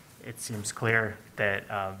it seems clear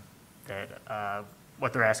that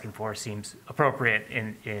what they're asking for seems appropriate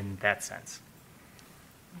in that sense.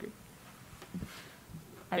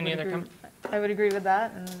 Any other comments? I would agree with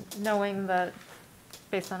that, and knowing that,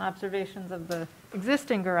 based on observations of the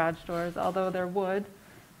existing garage doors, although they're wood,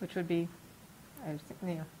 which would be,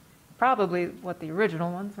 probably what the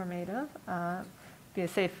original ones were made of, be a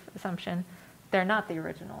safe assumption, they're not the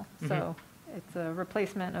original. So it's a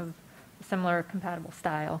replacement of a similar compatible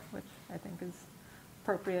style, which I think is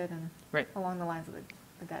appropriate and Right. along the lines of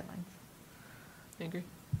the guidelines. I agree.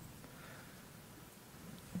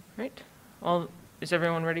 Right. Is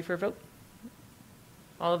everyone ready for a vote?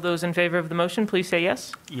 All of those in favor of the motion, please say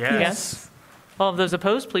yes. Yes. All of those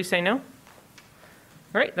opposed, please say no. All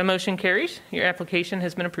right, the motion carries. Your application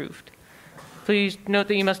has been approved. Please note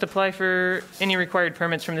that you must apply for any required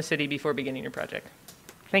permits from the city before beginning your project.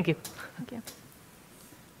 Thank you. Thank you.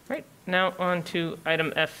 Right, now on to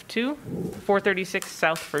item F2, 436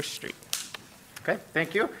 South First Street. Okay,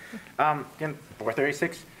 thank you. Again,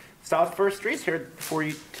 436 South First Street is here for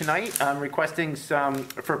you tonight. I'm requesting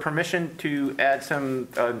for permission to add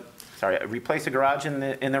replace a garage in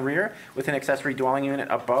the rear with an accessory dwelling unit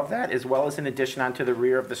above that, as well as an addition onto the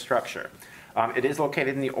rear of the structure. It is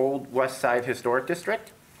located in the Old West Side Historic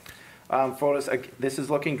District. Photos, this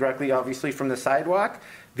is looking directly, obviously, from the sidewalk.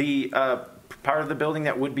 The part of the building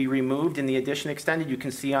that would be removed and the addition extended, you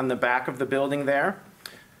can see on the back of the building there.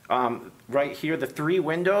 Right here, the 3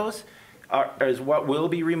 windows is what will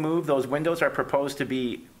be removed. Those windows are proposed to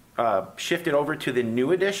be shifted over to the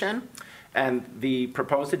new addition, and the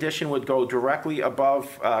proposed addition would go directly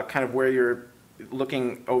above kind of where you're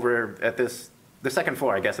looking over at the second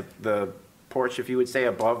floor, I guess, the porch, if you would say,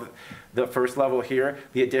 above the first level here.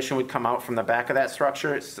 The addition would come out from the back of that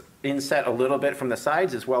structure. It's inset a little bit from the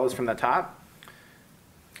sides as well as from the top.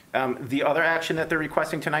 The other action that they're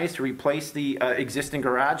requesting tonight is to replace the existing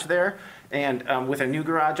garage there, and with a new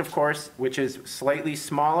garage, of course, which is slightly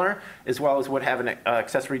smaller, as well as would have an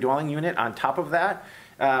accessory dwelling unit on top of that.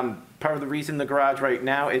 Part of the reason the garage right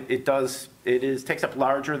now, takes up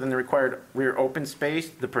larger than the required rear open space,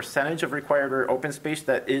 the percentage of required rear open space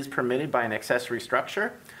that is permitted by an accessory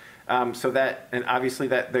structure. And obviously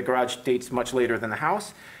that the garage dates much later than the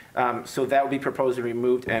house. So that would be proposed and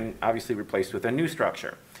removed and obviously replaced with a new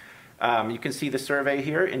structure. You can see the survey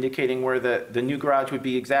here indicating where the new garage would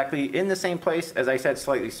be exactly in the same place, as I said,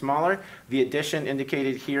 slightly smaller. The addition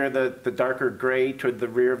indicated here, the darker gray toward the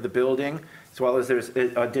rear of the building, as well as there's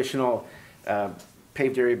additional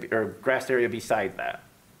paved area or grassed area beside that.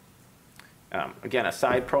 Again, a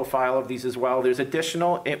side profile of these as well. There's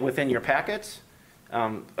additional within your packets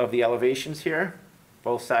of the elevations here,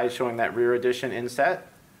 both sides showing that rear addition inset.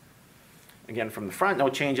 Again, from the front, no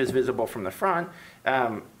changes visible from the front.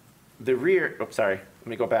 The rear, let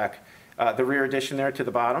me go back. The rear addition there to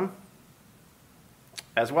the bottom.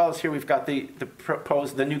 As well as here we've got the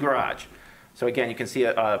new garage. So again, you can see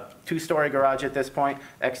a 2-story garage at this point,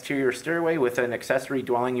 exterior stairway with an accessory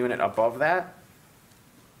dwelling unit above that.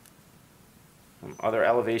 Other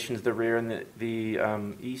elevations, the rear and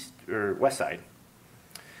the east or west side.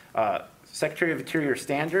 Secretary of Interior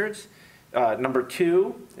standards, number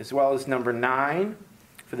 2, as well as number 9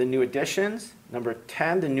 for the new additions. Number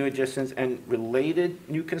 10, the new additions and related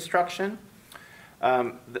new construction.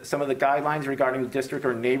 Some of the guidelines regarding the district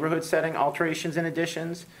or neighborhood setting alterations and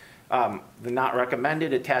additions. The not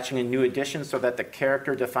recommended, attaching a new addition so that the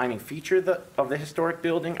character defining feature of the historic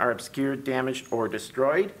building are obscured, damaged, or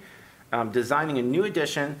destroyed. Designing a new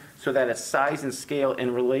addition so that its size and scale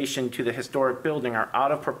in relation to the historic building are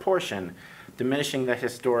out of proportion, diminishing the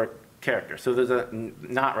historic character. So there's a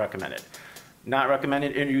not recommended. Not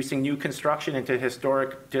recommended introducing new construction into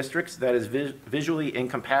historic districts that is visually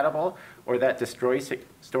incompatible or that destroys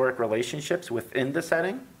historic relationships within the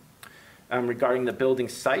setting. Regarding the building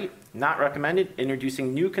site, not recommended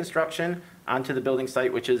introducing new construction onto the building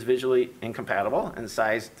site which is visually incompatible in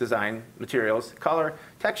size, design, materials, color,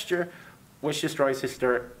 texture, which destroys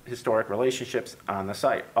historic relationships on the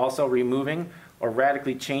site. Also removing or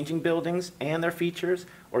radically changing buildings and their features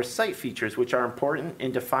or site features which are important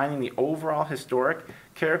in defining the overall historic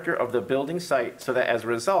character of the building site so that as a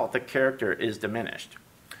result the character is diminished.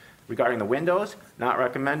 Regarding the windows, not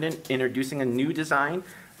recommended introducing a new design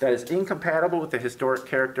that is incompatible with the historic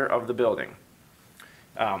character of the building.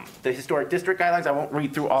 The historic district guidelines, I won't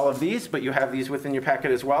read through all of these, but you have these within your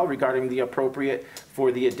packet as well regarding the appropriate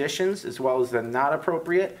for the additions as well as the not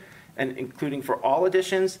appropriate, and including for all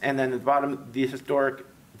additions. And then at the bottom,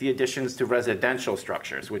 the additions to residential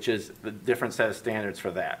structures, which is the different set of standards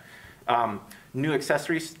for that. New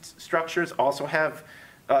accessory structures also have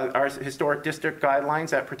our historic district guidelines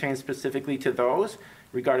that pertain specifically to those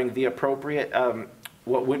regarding the appropriate,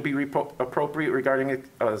 what would be appropriate regarding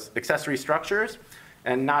accessory structures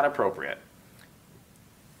and not appropriate.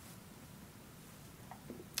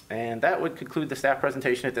 And that would conclude the staff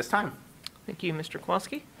presentation at this time. Thank you, Mr.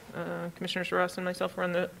 Kowalski. Commissioner Saras and myself are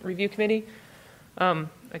on the review committee. I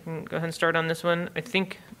can go ahead and start on this one. I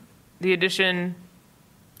think the addition,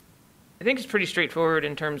 I think it's pretty straightforward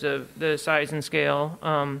in terms of the size and scale.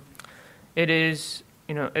 It is,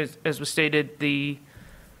 you know, as was stated,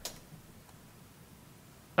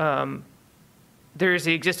 there is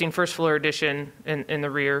the existing first floor addition in the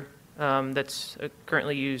rear that's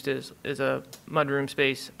currently used as a mudroom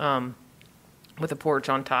space with a porch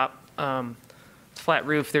on top. Flat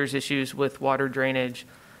roof, there's issues with water drainage.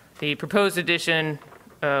 The proposed addition,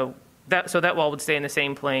 so that wall would stay in the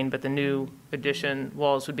same plane, but the new addition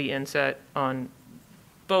walls would be inset on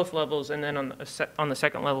both levels, and then on the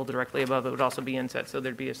second level directly above it would also be inset, so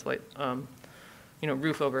there'd be a slight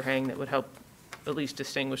roof overhang that would help at least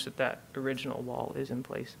distinguish that original wall is in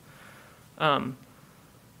place.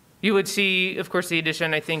 You would see, of course, the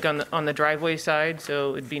addition, I think, on the driveway side,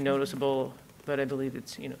 so it'd be noticeable, but I believe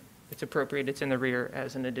it's appropriate. It's in the rear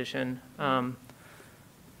as an addition.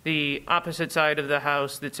 The opposite side of the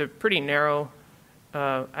house, that's a pretty narrow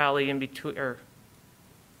alley in between, or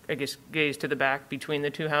I guess gaze to the back between the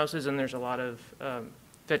two houses, and there's a lot of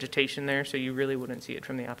vegetation there, so you really wouldn't see it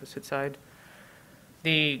from the opposite side.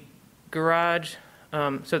 The garage,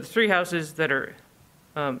 so the three houses that are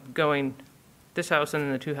going, this house and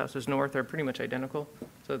then the two houses north are pretty much identical,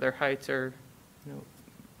 so their heights are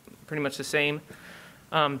pretty much the same.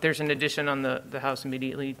 There's an addition on the house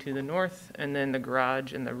immediately to the north, and then the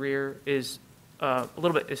garage in the rear is a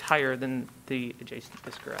little bit is higher than the adjacent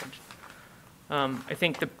this garage. I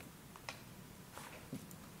think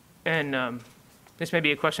this may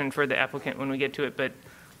be a question for the applicant when we get to it, but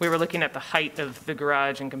we were looking at the height of the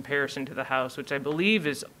garage in comparison to the house, which I believe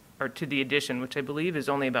or to the addition, which I believe is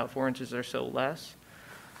only about 4 inches or so less.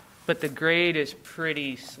 But the grade is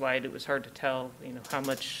pretty slight. It was hard to tell, how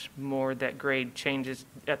much more that grade changes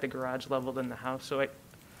at the garage level than the house. So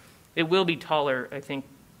it will be taller, I think,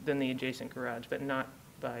 than the adjacent garage, but not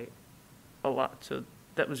by a lot. So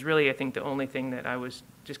that was really, I think, the only thing that I was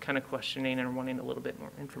just kind of questioning and wanting a little bit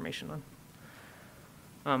more information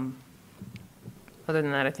on. Other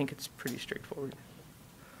than that, I think it's pretty straightforward.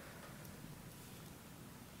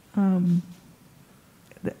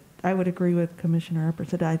 I would agree with Commissioner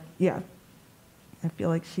Epperson. I feel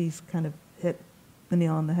like she's kind of hit the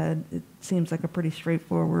nail on the head. It seems like a pretty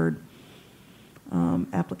straightforward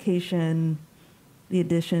application. The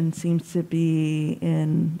addition seems to be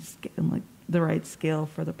in like the right scale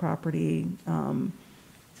for the property.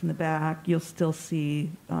 It's in the back. You'll still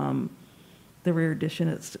see the rear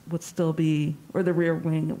addition. Would still be, or the rear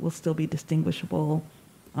wing, it will still be distinguishable.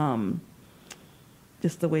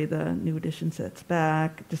 Just the way the new addition sits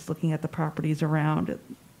back, just looking at the properties around it,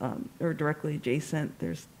 or directly adjacent,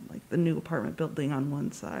 there's like the new apartment building on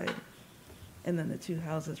one side, and then the two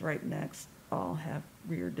houses right next all have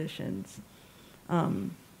rear additions.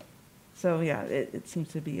 So yeah, it seems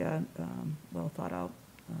to be a well thought out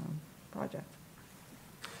project.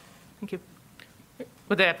 Thank you.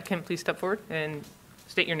 Would the applicant please step forward and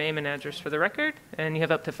state your name and address for the record? And you have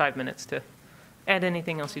up to 5 minutes to add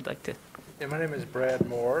anything else you'd like to. Yeah, my name is Brad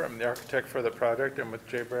Moore. I'm the architect for the project. I'm with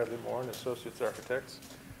J. Bradley Moore and Associates Architects.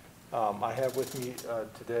 I have with me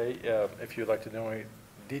today, if you'd like to know any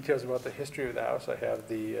details about the history of the house, I have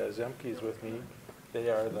the Zemkes with me. They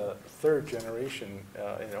are the third generation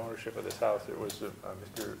in ownership of this house. It was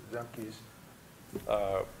Mr. Zemke's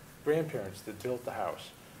grandparents that built the house.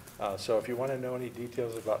 So if you want to know any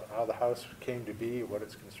details about how the house came to be, what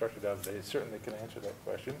it's constructed of, they certainly can answer that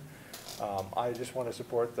question. I just want to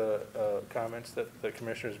support the comments that the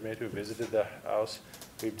commissioners made who visited the house.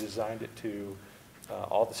 We've designed it to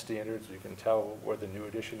all the standards. You can tell where the new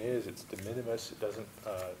addition is. It's de minimis. It doesn't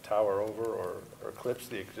tower over or eclipse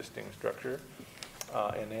the existing structure.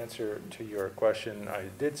 In answer to your question, I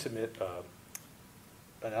did submit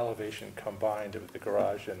an elevation combined of the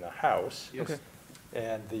garage and the house. Yes. Okay.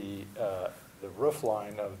 And the roof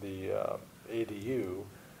line of the ADU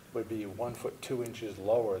would be 1 foot 2 inches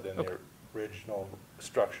lower than the original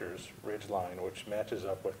structure's ridge line, which matches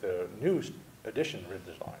up with the new addition ridge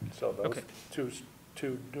line. So those two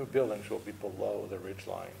two new buildings will be below the ridge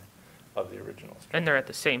line of the original structure. And they're at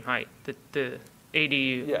the same height, the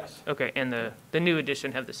ADU? Yes. Okay, and the new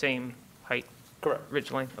addition have the same height, Correct.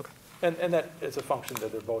 ridge line? Okay. And that is a function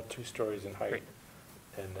that they're both 2 stories in height. Great.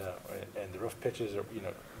 And the roof pitches are,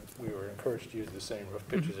 we were encouraged to use the same roof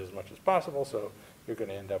pitches as much as possible, so you're going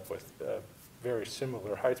to end up with very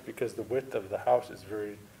similar heights because the width of the house is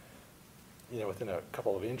very, within a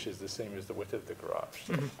couple of inches, the same as the width of the garage.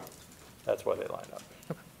 So that's why they line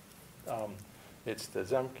up. It's the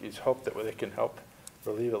Zemke's hope that they can help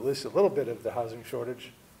relieve at least a little bit of the housing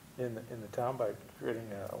shortage in the town by creating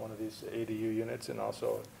one of these ADU units and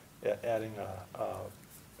also adding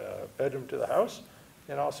a bedroom to the house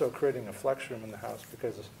and also creating a flex room in the house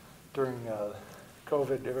because during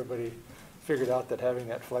COVID, everybody figured out that having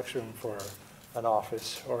that flex room for an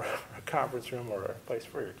office or a conference room or a place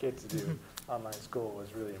for your kids to do online school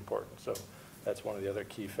was really important. So that's one of the other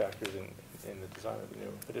key factors in the design of the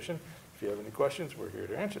new addition. If you have any questions, we're here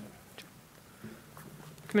to answer them.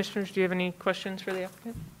 Commissioners, do you have any questions for the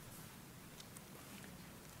applicant?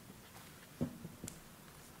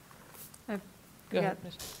 Go ahead,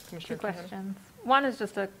 Yeah, Commissioner. two questions. One is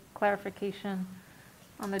just a clarification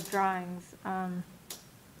on the drawings.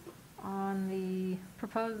 On the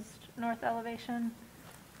proposed north elevation,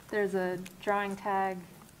 there's a drawing tag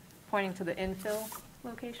pointing to the infill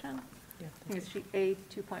location. Yeah. I think it's sheet A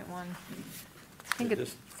 2.1. I think it's,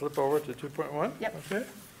 Just flip over to 2.1? Yep. Okay,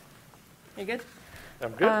 you good?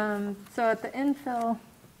 I'm good. So at the infill,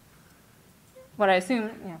 what I assume,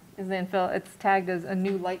 is the infill, it's tagged as a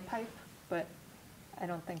new light pipe, but I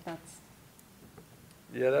don't think that's,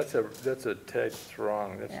 Yeah, that's a tag that's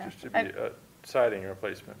wrong. That's Yeah. just to be a siding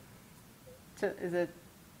replacement. is it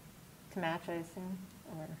to match, I assume,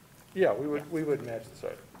 or? Yeah, we would match the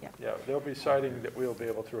siding. Yeah. Yeah, there'll be siding that we'll be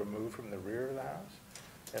able to remove from the rear of the house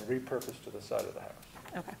and repurpose to the side of the house.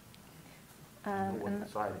 Okay. What And the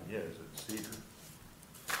siding is, it's cedar.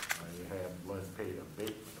 You had lead paint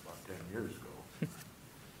abatement about 10 years ago.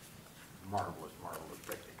 Marvelous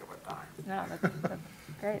picnic of a time. no, that's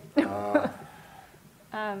great.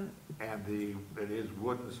 And it is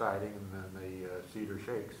wooden siding and then the cedar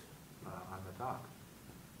shakes on the top.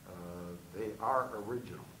 They are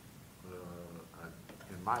original.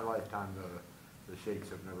 In my lifetime, the shakes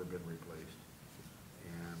have never been replaced.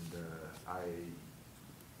 And I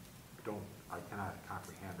cannot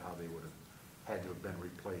comprehend how they would have had to have been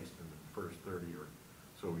replaced in the first 30 or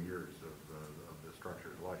so years of the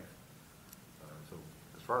structure's life. So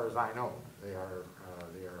as far as I know, they are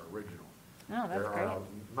original. No, that's There great. are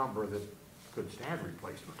a number that could stand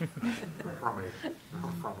replacement from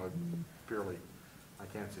a purely, I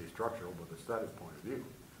can't say structural, but aesthetic point of view,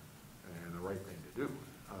 and the right thing to do.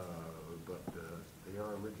 But they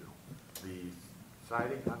are original. The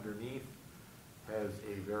siding underneath has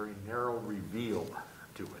a very narrow reveal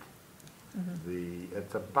to it.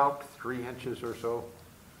 It's about 3 inches or so,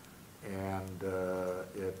 and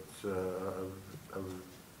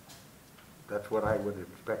that's what I would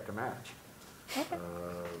expect to match. Okay.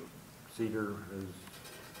 Cedar is,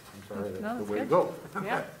 I'm sorry, No, that's that's the way to good. go,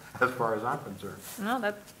 Yeah. as far as I'm concerned. No,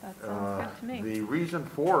 that sounds good to me. The reason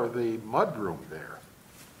for the mudroom there,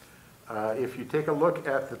 if you take a look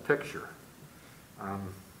at the picture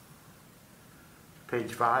on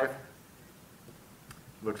page 5,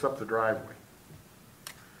 looks up the driveway.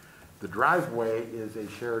 The driveway is a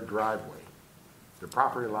shared driveway. The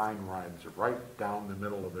property line runs right down the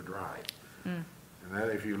middle of the drive. And then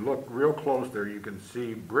if you look real close there, you can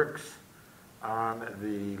see bricks on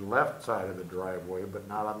the left side of the driveway, but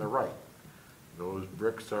not on the right. Those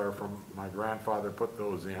bricks are from, my grandfather put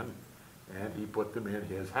those in, and he put them in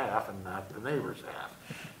his half and not the neighbor's half.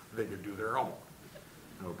 They could do their own,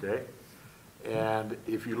 okay? And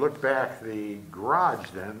if you look back, the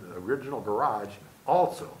garage then, the original garage,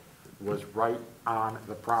 also was right on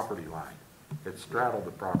the property line. It straddled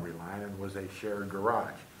the property line and was a shared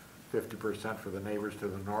garage. 50% for the neighbors to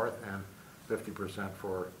the north and 50%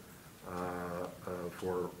 for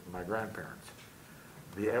my grandparents.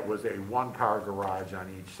 It was a one-car garage on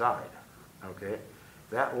each side, okay?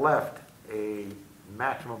 That left a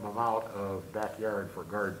maximum amount of backyard for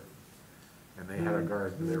garden. And they had a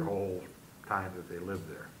garden their whole time that they lived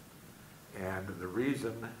there. And the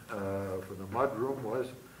reason for the mudroom was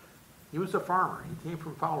he was a farmer. He came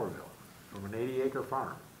from Fowlerville, from an 80-acre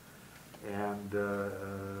farm. And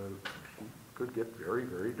could get very,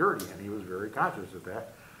 very dirty, and he was very conscious of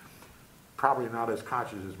that. Probably not as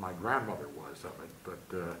conscious as my grandmother was of it, but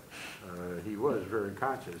he was very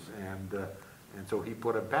conscious. And so he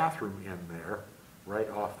put a bathroom in there right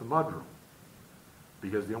off the mudroom,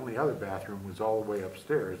 because the only other bathroom was all the way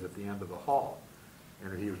upstairs at the end of the hall.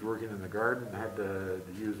 And if he was working in the garden and had to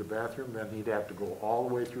use the bathroom, then he'd have to go all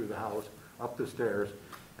the way through the house, up the stairs,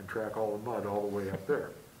 and track all the mud all the way up there.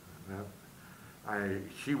 And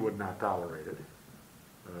she would not tolerate it.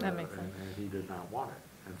 That makes sense. And he did not want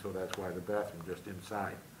it. And so that's why the bathroom just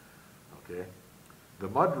inside, okay? The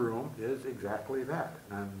mudroom is exactly that.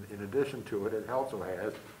 And in addition to it, it also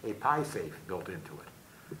has a pie safe built into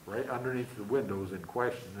it, right underneath the windows in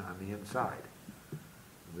question on the inside.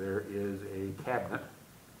 There is a cabinet,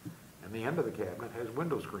 and the end of the cabinet has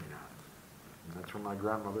window screen on it. And that's where my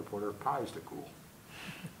grandmother put her pies to cool,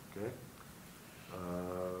 okay?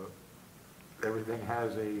 Everything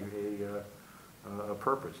has a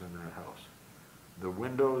purpose in that house. The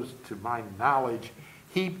windows, to my knowledge,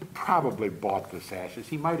 he probably bought the sashes.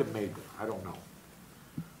 He might have made them, I don't know.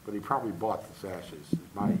 But he probably bought the sashes.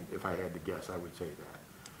 If I had to guess, I would say that.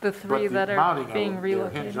 The three that are being They're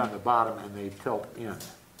relocated? hinged on the bottom and they tilt in,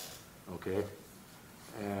 okay?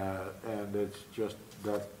 And it's just,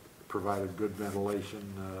 that provided good ventilation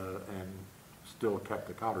and still kept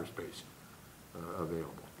the counter space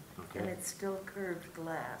available, okay? And it's still curved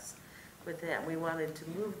glass with that. We wanted to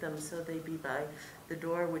move them so they'd be by the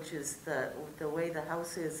door, which is the way the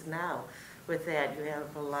house is now. With that, you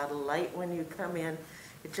have a lot of light when you come in.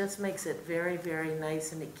 It just makes it very, very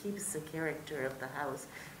nice, and it keeps the character of the house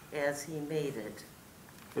as he made it.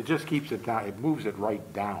 It just keeps it down, it moves it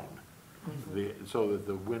right down, so that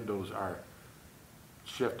the windows are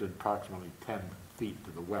shifted approximately 10 feet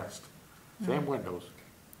to the west. Same windows.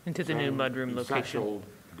 Into the new same mudroom location. essential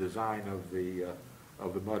design of the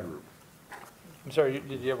mudroom. I'm sorry,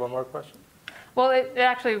 did you have one more question? Well, it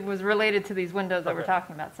actually was related to these windows that we're Okay.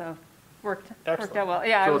 talking about, so worked Excellent. out well.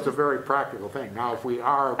 Yeah, So it's a very practical thing. Now, if we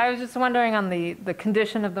are, I was just wondering on the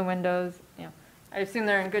condition of the windows, you know, I assume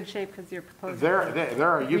they're in good shape because you're proposing. there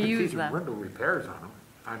are, you can see reuse some them. window repairs on them.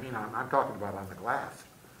 I mean, I'm talking about on the glass,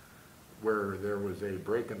 where there was a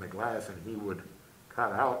break in the glass and he would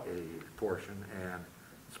cut out a portion and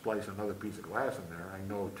splice another piece of glass in there. I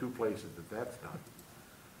know 2 places that's done.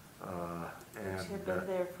 Which have been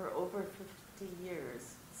there for over 50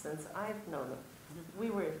 years, since I've known him. We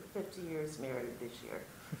were 50 years married this year,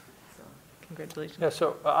 so. Congratulations. Yeah,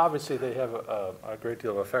 so obviously they have a great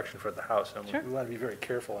deal of affection for the house, and Sure. we want to be very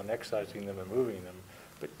careful in excising them and moving them,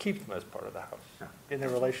 but keep them as part of the house, Yeah. in the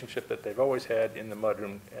relationship that they've always had in the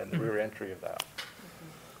mudroom and the rear entry of the house.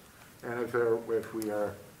 And if we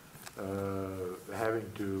are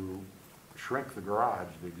having to shrink the garage,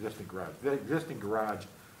 the existing garage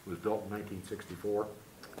was built in 1964,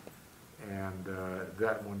 and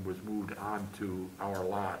that one was moved onto our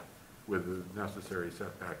lot with the necessary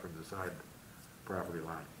setback from the side property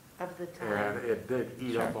line. Of the time. And it did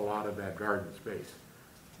eat up a lot of that garden space.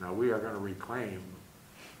 Now, we are going to reclaim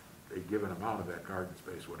a given amount of that garden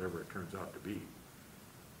space, whatever it turns out to be.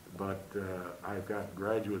 But I've got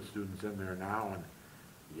graduate students in there now, and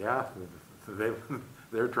yeah,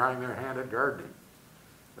 they're trying their hand at gardening.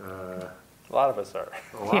 A lot of us are.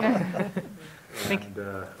 A lot of them. And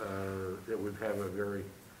it would have a very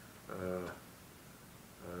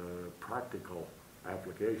practical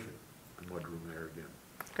application, the mudroom there again.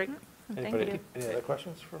 Great. Thank Anybody, you. any other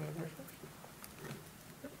questions from the commissioners?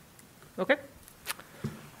 Okay.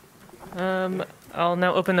 I'll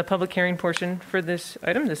now open the public hearing portion for this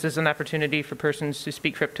item. This is an opportunity for persons to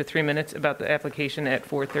speak for up to 3 minutes about the application at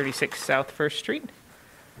 436 South First Street. Do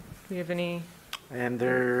we have any? And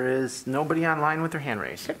there is nobody online with their hand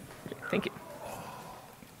raised. Thank you.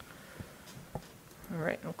 All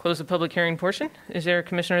right, I'll close the public hearing portion. Is there a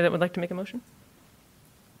commissioner that would like to make a motion?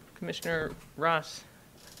 Commissioner Ross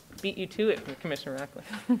beat you to it from Commissioner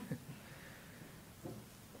Rockland.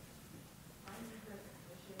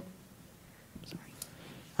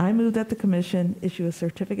 I move that the commission issue a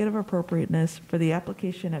certificate of appropriateness for the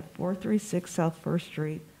application at 436 South First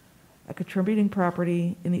Street, a contributing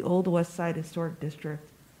property in the Old West Side Historic District,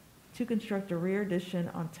 to construct a rear addition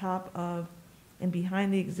on top of and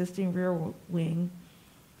behind the existing rear wing,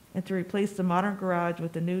 and to replace the modern garage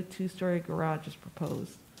with a new 2-story garage as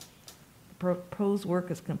proposed. The proposed work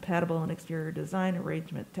is compatible in exterior design,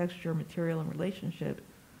 arrangement, texture, material, and relationship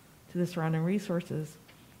to the surrounding resources,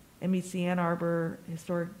 and meets the Ann Arbor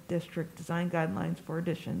Historic District design guidelines for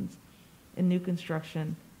additions and new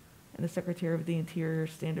construction, and the Secretary of the Interior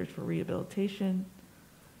standards for rehabilitation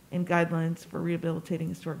and guidelines for rehabilitating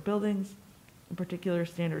historic buildings, in particular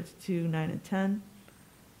standards 2, 9, and 10,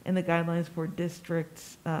 and the guidelines for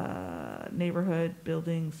districts, neighborhood,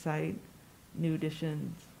 building, site, new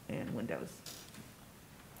additions, and windows.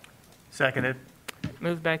 Seconded.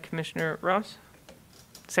 Moved by Commissioner Ross,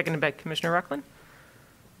 seconded by Commissioner Rockland.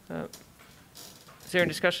 Is there a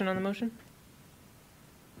discussion on the motion?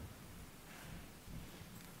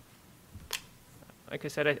 like I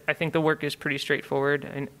said, I think the work is pretty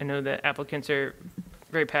straightforward. I know that applicants are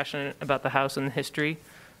very passionate about the house and the history.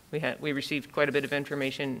 We received quite a bit of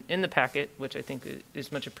information in the packet, which I think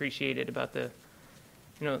is much appreciated about the,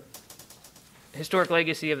 historic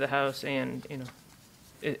legacy of the house, and,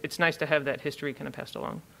 it's nice to have that history kind of passed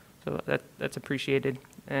along. So that's appreciated,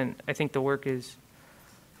 and I think the work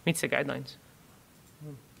meets the guidelines.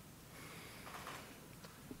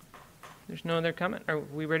 There's no other comment. Are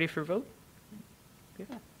we ready for vote? Yeah.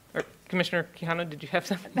 Or Commissioner Quijano, did you have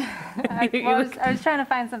something? I was trying to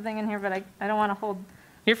find something in here, but I don't want to hold.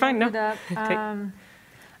 You're fine. No. It up.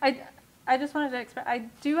 I just wanted to express. I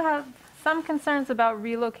do have some concerns about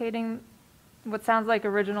relocating what sounds like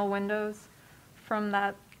original windows from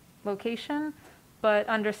that location, but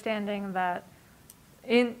understanding that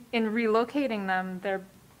in relocating them, they're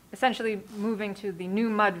essentially moving to the new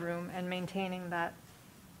mudroom and maintaining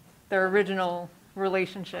their original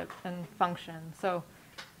relationship and function. So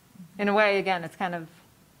in a way, again, it's kind of,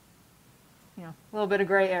 a little bit of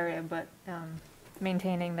gray area, but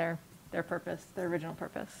maintaining their purpose, their original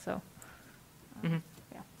purpose. So, yeah.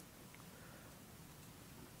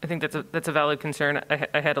 I think that's a valid concern.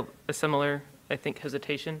 I had a similar, I think,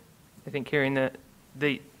 hesitation. I think hearing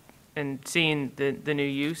and seeing the new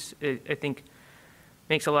use, I think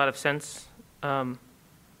makes a lot of sense.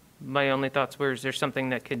 My only thoughts were, is there something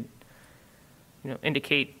that could,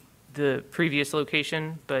 indicate the previous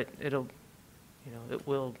location, but it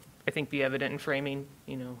will, I think, be evident in framing,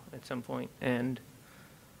 at some point, and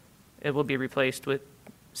it will be replaced with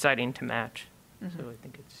siding to match. Mm-hmm. So I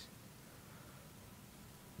think it's.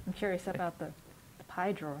 I'm curious about the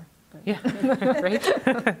pie drawer. But Yeah,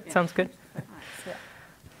 right? Sounds good. Yeah.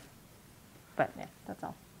 But yeah, that's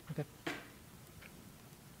all. Okay.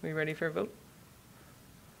 We ready for a vote?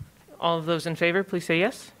 All of those in favor, please say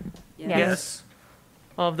yes. Yes.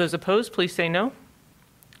 All of those opposed, please say no.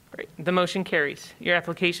 Great. The motion carries. Your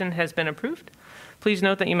application has been approved. Please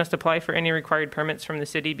note that you must apply for any required permits from the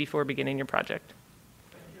city before beginning your project.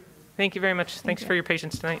 Thank you very much. Thanks for your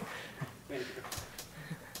patience tonight.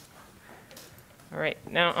 All right,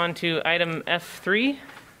 now on to item F3,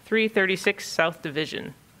 336 South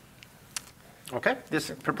Division. Okay, this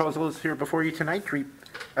proposal is here before you tonight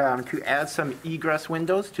to add some egress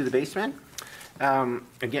windows to the basement.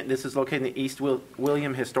 Again, this is located in the East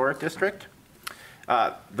William Historic District.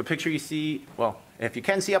 The picture you see, well, if you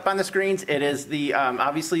can see up on the screens, it is the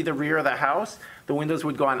obviously the rear of the house. The windows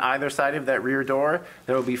would go on either side of that rear door.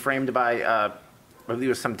 That will be framed by, I believe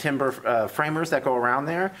there's some timber framers that go around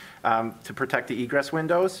there to protect the egress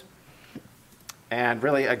windows. And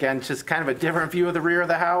really, again, just kind of a different view of the rear of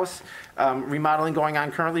the house. Remodeling going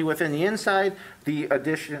on currently within the inside. The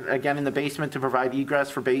addition, again, in the basement to provide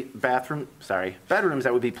egress for bedrooms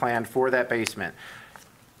that would be planned for that basement.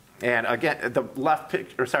 And again, the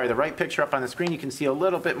right picture up on the screen, you can see a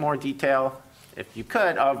little bit more detail, if you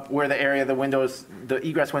could, of where the area of the windows, the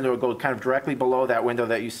egress window would go kind of directly below that window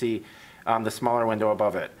that you see, the smaller window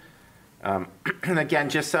above it. And again,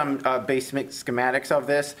 just some basic schematics of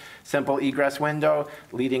this. Simple egress window,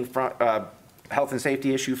 leading front, health and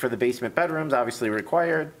safety issue for the basement bedrooms, obviously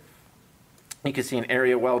required. You can see an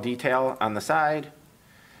area well detail on the side.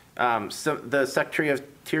 So the Secretary of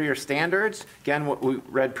Interior standards, again, what we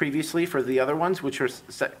read previously for the other ones, which are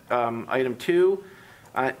item 2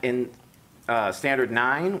 in standard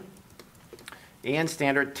 9 and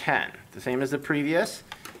standard 10, the same as the previous.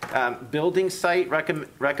 Building site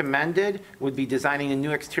recommended would be designing the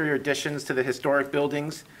new exterior additions to the historic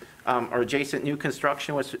buildings or adjacent new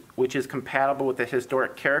construction which is compatible with the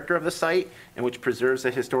historic character of the site and which preserves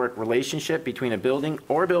the historic relationship between a building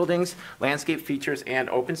or buildings, landscape features, and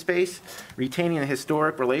open space, retaining the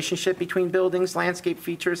historic relationship between buildings, landscape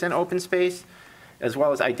features, and open space, as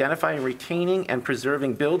well as identifying, retaining, and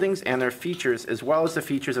preserving buildings and their features, as well as the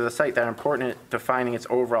features of the site that are important in defining its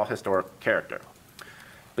overall historic character.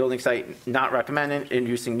 Building site not recommended,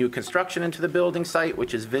 introducing new construction into the building site,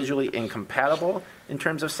 which is visually incompatible in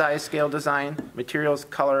terms of size, scale, design, materials,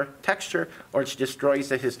 color, texture, or which destroys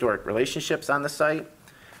the historic relationships on the site.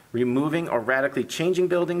 Removing or radically changing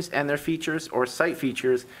buildings and their features or site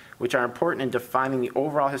features, which are important in defining the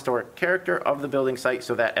overall historic character of the building site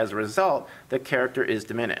so that as a result, the character is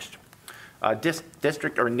diminished.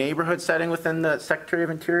 District or neighborhood setting within the Secretary of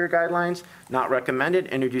Interior guidelines, not recommended.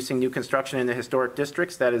 Introducing new construction in the historic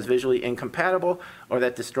districts that is visually incompatible or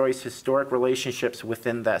that destroys historic relationships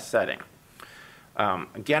within that setting.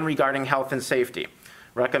 Again, regarding health and safety,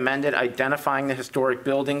 recommended identifying the historic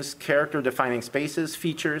buildings, character defining spaces,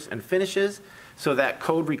 features, and finishes so that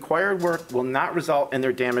code required work will not result in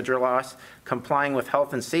their damage or loss, complying with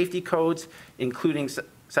health and safety codes, including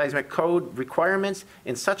seismic code requirements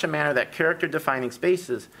in such a manner that character-defining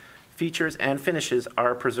spaces, features, and finishes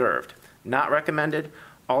are preserved. Not recommended,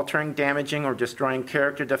 altering, damaging, or destroying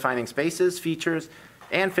character-defining spaces, features,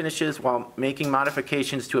 and finishes while making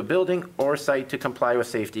modifications to a building or site to comply with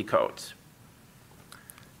safety codes.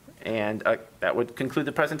 And that would conclude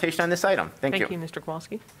the presentation on this item. Thank you. Thank you, Mr.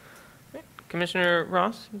 Kowalski. Right. Commissioner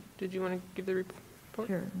Ross, did you want to give the report?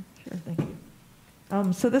 Sure, thank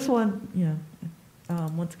you. So this one,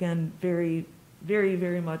 once again, very, very,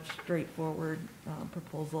 very much straightforward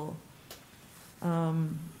proposal.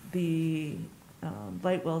 The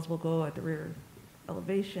light wells will go at the rear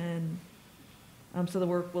elevation, so the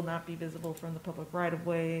work will not be visible from the public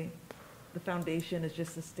right-of-way. The foundation is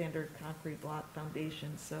just a standard concrete block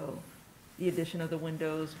foundation, so the addition of the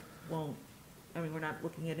windows won't, we're not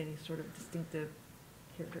looking at any sort of distinctive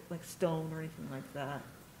character, like stone or anything like that.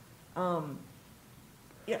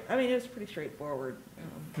 Yeah, it was pretty straightforward.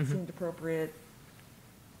 Seemed appropriate.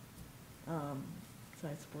 So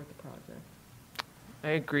I support the project.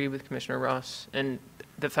 I agree with Commissioner Ross. And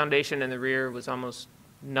the foundation in the rear was almost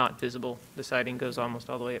not visible. The siding goes almost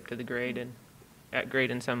all the way up to the grade and at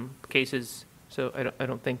grade in some cases. So I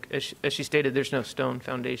don't think, as she stated, there's no stone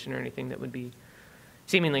foundation or anything that would be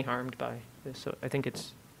seemingly harmed by this. So I think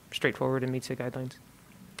it's straightforward and meets the guidelines.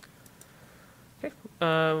 Okay.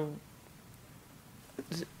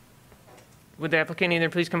 Would the applicant either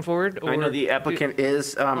please come forward? Or I know the applicant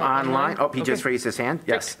is online. Oh, he just raised his hand.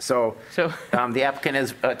 Yes. So the applicant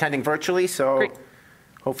is attending virtually. So Great.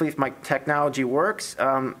 Hopefully, if my technology works,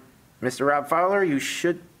 Mr. Rob Fowler, you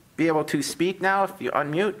should be able to speak now if you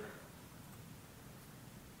unmute.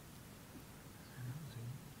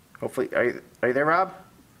 Hopefully, are you there, Rob?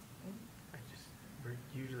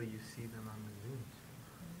 Usually you see them on the Zoom.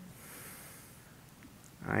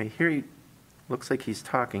 I hear you. Looks like he's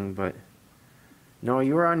talking, but no,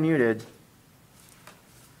 you are unmuted.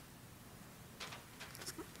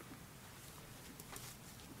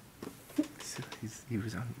 He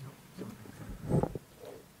was on.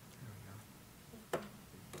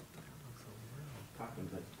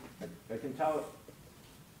 I can tell.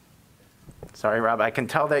 Sorry, Rob. I can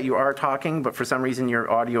tell that you are talking, but for some reason your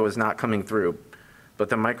audio is not coming through. But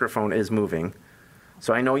the microphone is moving.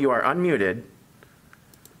 So I know you are unmuted.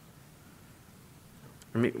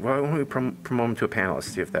 Why don't we promote him to a panelist,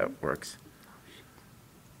 see if that works?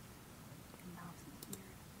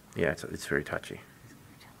 Yeah, it's very touchy.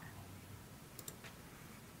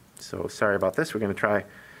 So sorry about this. We're going to try.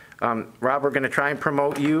 Rob, we're going to try and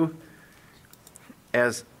promote you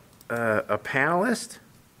as a panelist.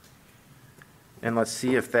 And let's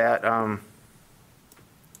see if that...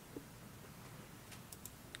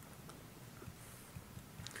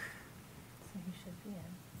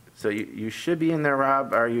 So you should be in there,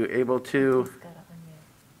 Rob. Are you able to?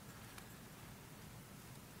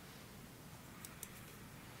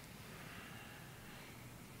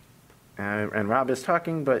 And Rob is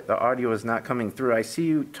talking, but the audio is not coming through. I see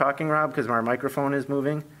you talking, Rob, because our microphone is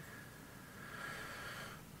moving.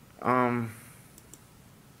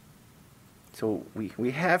 So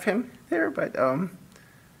we have him there, but for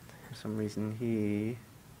some reason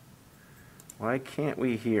why can't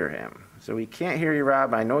we hear him? So we can't hear you,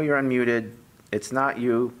 Rob. I know you're unmuted. It's not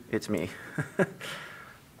you, it's me. Oops,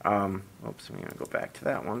 I'm gonna go back to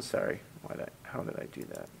that one. Sorry. How did I do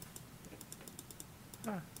that?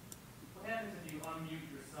 What happens if you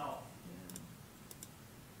unmute yourself?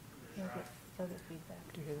 You'll get feedback.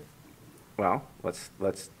 Well, let's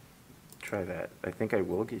try that. I think I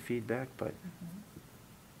will get feedback, but.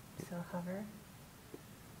 So hover,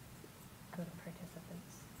 go to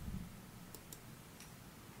participants.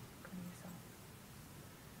 Go to yourself.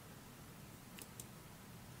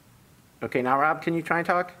 Okay, now Rob, can you try and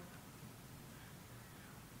talk?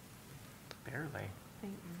 Barely.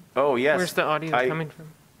 Oh, yes. Where's the audio I coming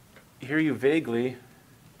from? hear you vaguely,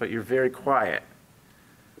 but you're very quiet.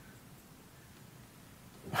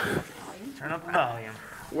 Turn up the volume.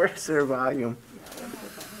 Where's their volume?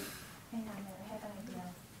 Hang on there, I have an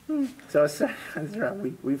idea. So,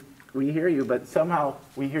 we hear you, but somehow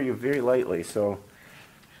we hear you very lightly, so.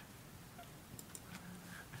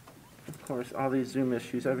 Of course, all these Zoom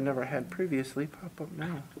issues I've never had previously pop up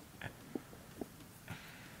now.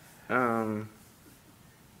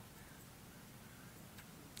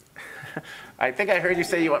 I think I heard you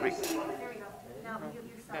say you want me.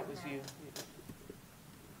 That was you.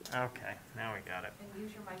 Okay, now we got it. And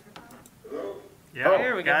use your microphone. Yeah, Oh,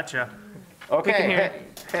 there we go. Gotcha. Okay, can hear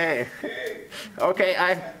hey. Okay,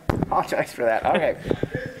 I apologize for that. Okay.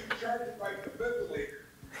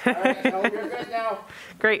 All right, so you're good now.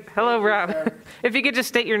 Great. Hello, Thank you, Rob. sir. If you could just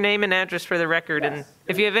state your name and address for the record, and Yes.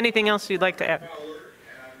 if you have anything else you'd like to add. Fowler,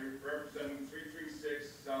 and I'm representing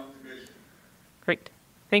 336 South Division. Great.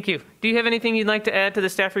 Thank you. Do you have anything you'd like to add to the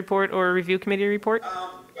staff report or review committee report?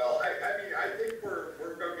 Well, I mean, I think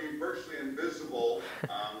we're going to be virtually invisible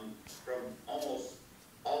from almost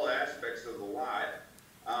all aspects of the lot.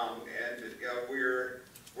 And you know,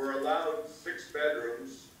 we're allowed 6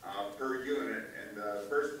 bedrooms per unit, and the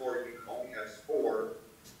first floor unit only has 4.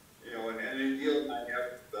 You know, and in deal I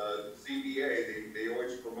have the CBA, they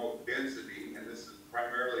always promote density, and this is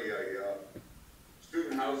primarily a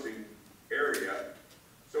student housing area.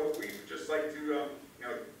 So we just like to, you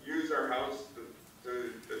know, use our house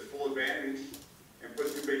to its full advantage and put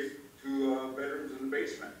 2 bedrooms in the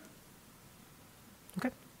basement. Okay.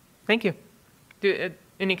 Thank you. Do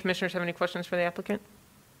any commissioners have any questions for the applicant?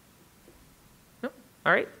 No?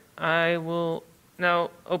 All right. I will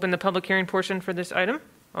now open the public hearing portion for this item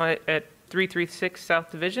at 336 South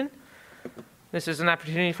Division. This is an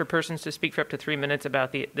opportunity for persons to speak for up to 3 minutes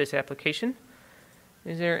about this application.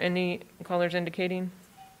 Is there any callers indicating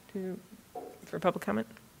for public comment?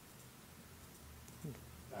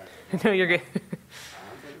 No, you're good.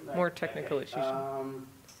 More technical issues.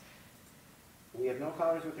 We have no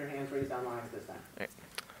callers with their hands raised online at this time.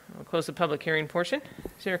 I'll close the public hearing portion.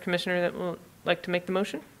 Is there a commissioner that would like to make the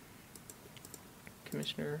motion?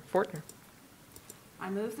 Commissioner Fortner. I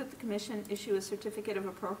move that the commission issue a certificate of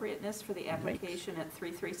appropriateness for the application at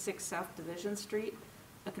 336 South Division Street,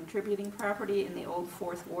 a contributing property in the old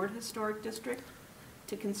 4th Ward Historic District,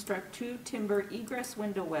 to construct 2 timber egress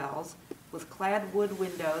window wells with clad wood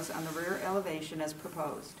windows on the rear elevation as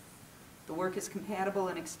proposed. The work is compatible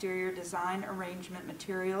in exterior design, arrangement,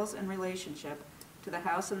 materials, and relationship to the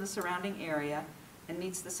house and the surrounding area, and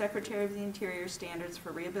meets the Secretary of the Interior standards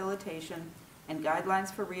for rehabilitation and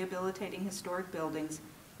guidelines for rehabilitating historic buildings,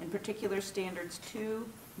 in particular standards 2,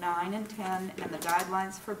 9, and 10, and the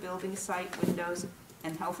guidelines for building site windows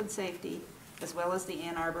and health and safety, as well as the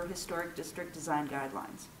Ann Arbor Historic District design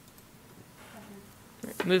guidelines.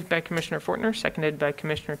 Moved by Commissioner Fortner, seconded by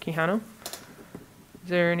Commissioner Quijano. Is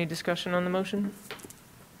there any discussion on the motion?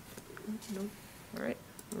 No. All right,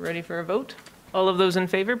 we're ready for a vote. All of those in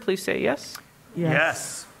favor, please say yes.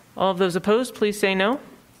 Yes. All of those opposed, please say no.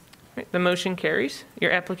 Right, the motion carries.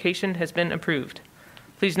 Your application has been approved.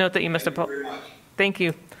 Please note that you must apply. Very much. Thank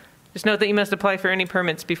you. Just note that you must apply for any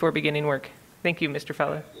permits before beginning work. Thank you, Mr.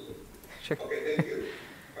 Fowler. Sure. Okay, thank you.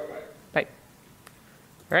 Bye-bye. Bye.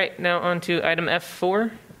 All right, now on to item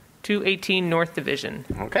F4, 218 North Division.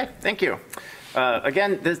 Okay, thank you.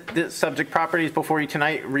 Again, this subject property is before you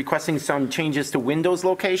tonight, requesting some changes to window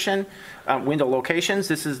locations.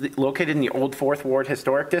 This is located in the old 4th Ward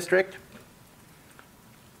Historic District.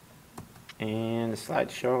 And the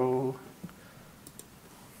slideshow.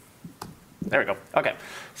 There we go. Okay.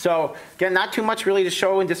 So again, not too much really to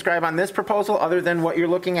show and describe on this proposal other than what you're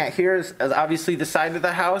looking at here is obviously the side of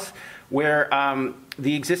the house where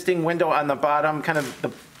the existing window on the bottom, kind of the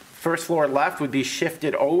first floor left, would be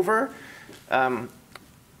shifted over.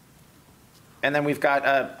 And then we've got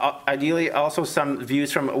ideally also some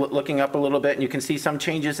views from looking up a little bit, and you can see some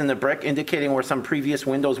changes in the brick indicating where some previous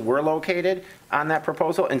windows were located on that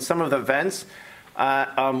proposal, and some of the vents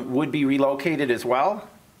would be relocated as well.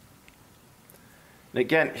 And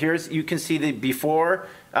again, you can see the before,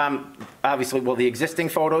 obviously, well, the existing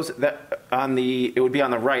photos that it would be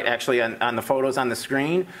on the right actually on the photos on the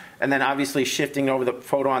screen, and then obviously shifting over the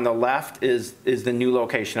photo on the left is the new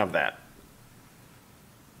location of that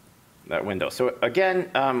window. So again,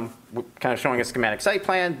 we're kind of showing a schematic site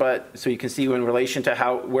plan, but so you can see in relation to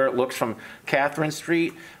where it looks from Catherine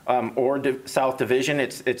Street or South Division,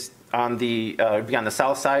 it's on be on the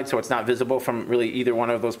south side, so it's not visible from really either one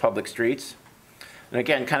of those public streets. And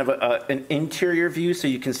again, kind of an interior view, so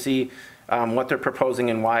you can see what they're proposing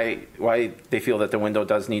and why they feel that the window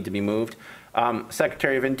does need to be moved.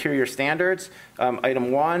 Secretary of Interior standards,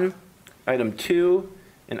 item 1, item 2,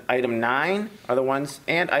 and item 9 are the ones,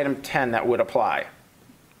 and item 10 that would apply.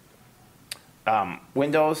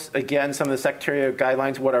 Windows, again, some of the Secretary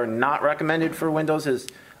guidelines, what are not recommended for windows is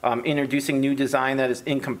introducing new design that is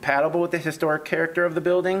incompatible with the historic character of the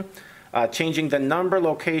building, changing the number,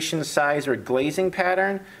 location, size, or glazing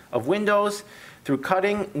pattern of windows through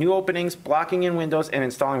cutting new openings, blocking in windows, and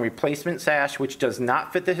installing replacement sash, which does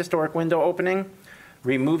not fit the historic window opening,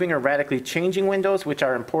 removing or radically changing windows, which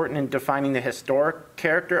are important in defining the historic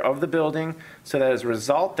character of the building, so that as a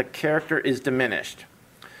result, the character is diminished.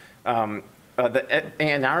 The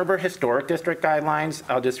Ann Arbor Historic District guidelines,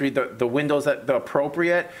 I'll just read the windows that the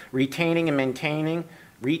appropriate, retaining and maintaining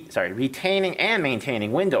retaining and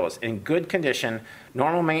maintaining windows in good condition.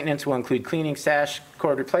 Normal maintenance will include cleaning, sash,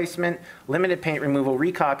 cord replacement, limited paint removal,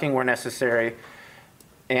 recaulking where necessary,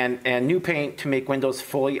 and new paint to make windows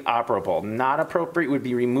fully operable. Not appropriate would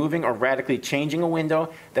be removing or radically changing a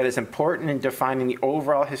window that is important in defining the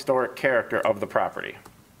overall historic character of the property.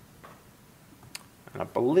 And I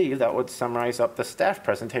believe that would summarize up the staff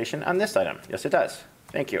presentation on this item. Yes, it does.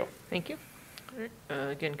 Thank you. Thank you. All right.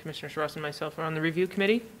 Again, Commissioner Ross and myself are on the review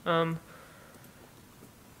committee. The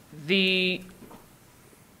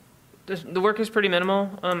work is pretty minimal.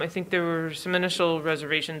 I think there were some initial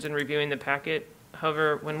reservations in reviewing the packet.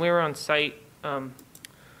 However, when we were on site, I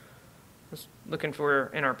was looking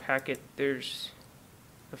for in our packet, there's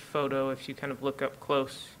a photo if you kind of look up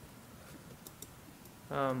close.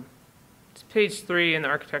 It's page 3 in the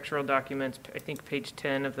architectural documents, I think page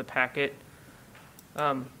 10 of the packet.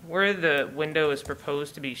 Where the window is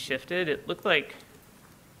proposed to be shifted, it looked like,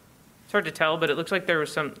 it's hard to tell, but it looks like there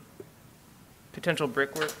was some potential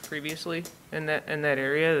brickwork previously in that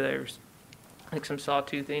area. There's like some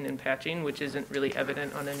sawtoothing and patching, which isn't really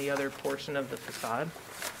evident on any other portion of the facade.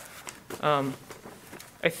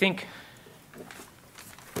 I think,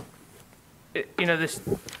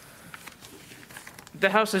 the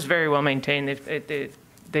house is very well maintained.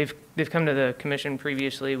 They've come to the commission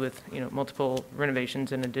previously with, multiple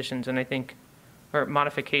renovations and additions, and I think, or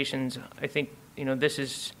modifications. I think, this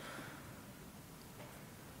is,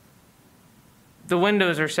 the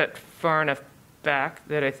windows are set far enough back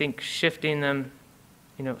that I think shifting them,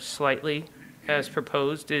 slightly as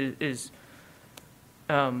proposed is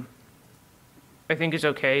I think is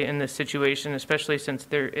okay in this situation, especially since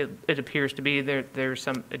it appears to be there's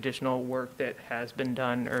some additional work that has been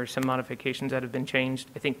done or some modifications that have been changed.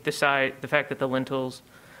 I think the fact that the lintels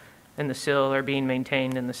and the sill are being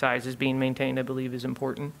maintained and the size is being maintained, I believe, is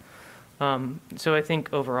important. So I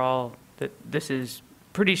think overall that this is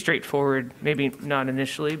pretty straightforward, maybe not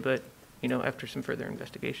initially, but after some further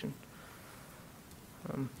investigation.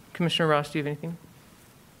 Commissioner Ross, do you have anything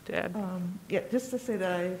to add? Yeah, just to say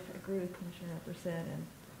that I agree with Commissioner Epperson,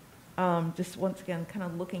 and just once again, kind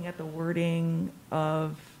of looking at the wording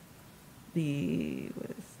of the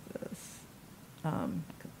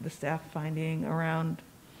staff finding around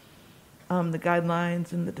the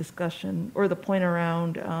guidelines and the discussion, or the point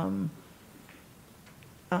around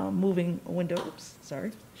moving a window,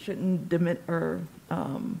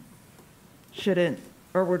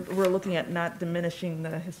 we're looking at not diminishing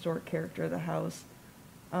the historic character of the house.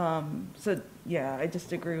 So yeah, I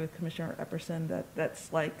just agree with Commissioner Epperson that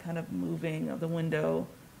slight kind of moving of the window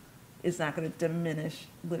is not going to diminish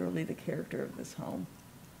literally the character of this home.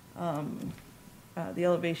 The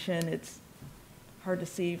elevation, it's hard to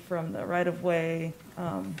see from the right-of-way.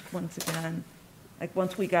 Once again, like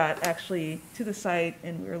once we got actually to the site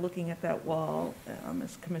and we were looking at that wall,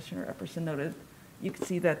 as Commissioner Epperson noted, you could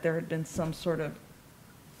see that there had been some sort of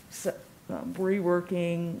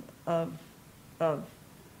reworking of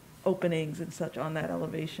openings and such on that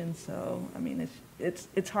elevation. So, I mean,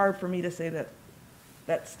 it's hard for me to say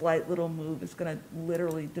that slight little move is going to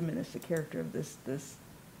literally diminish the character of this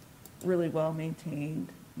really well-maintained,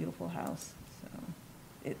 beautiful house. So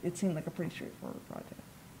it seemed like a pretty straightforward project.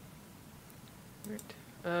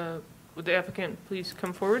 All right. Would the applicant please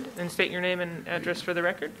come forward and state your name and address for the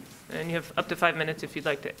record? And you have up to 5 minutes if you'd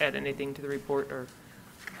like to add anything to the report or.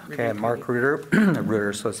 Okay, I'm Mark Reuter, Reuter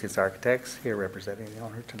Associates Architects, here representing the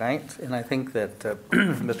owner tonight. And I think that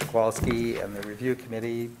Mr. Kowalski and the review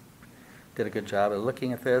committee did a good job of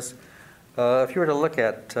looking at this. If you were to look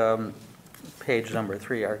at page number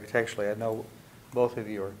 3 architecturally, I know both of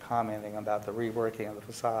you are commenting about the reworking of the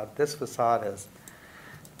facade. This facade has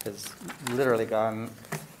literally gone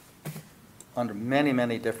under many,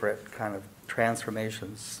 many different kind of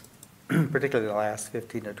transformations, particularly the last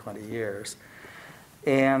 15 to 20 years.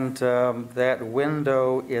 And that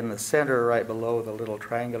window in the center right below the little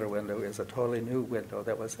triangular window is a totally new window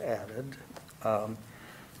that was added.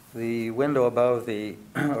 The window above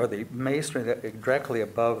or the masonry directly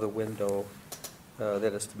above the window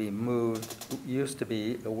that is to be moved used to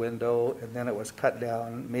be a window, and then it was cut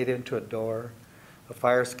down, made into a door. A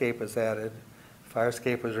fire escape was added. Fire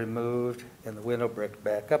escape was removed, and the window bricked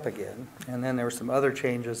back up again. And then there were some other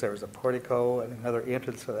changes. There was a portico and another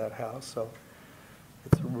entrance to that house. So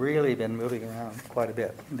it's really been moving around quite a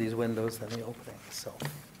bit, these windows and the openings. So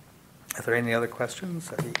if there are any other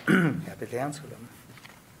questions, I'd be happy to answer them.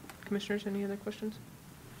 Commissioners, any other questions?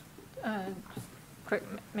 Quick,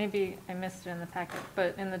 maybe I missed it in the packet,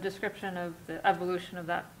 but in the description of the evolution of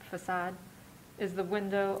that facade, is the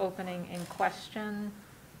window opening in question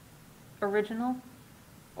original,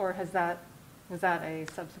 or has that Was that a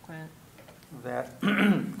subsequent, That,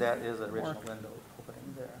 that is an original window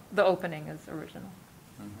opening there. the opening is original?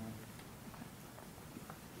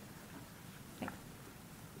 Thanks.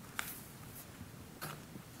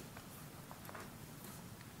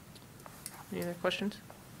 Any other questions?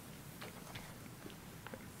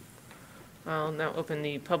 I'll now open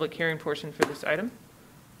the public hearing portion for this item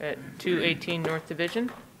at 218 North Division.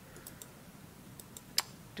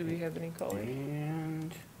 Do we have any callers?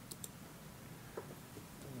 And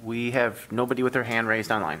we have nobody with their hand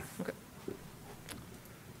raised online. Okay.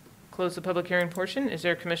 Close the public hearing portion. Is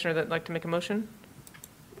there a commissioner that'd like to make a motion?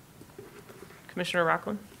 Commissioner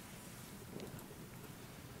Rockland?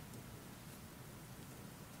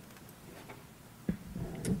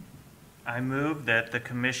 I move that the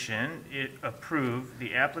commission approve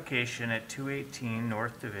the application at 218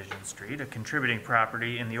 North Division Street, a contributing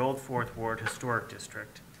property in the Old Fourth Ward Historic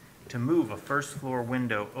District, to move a first-floor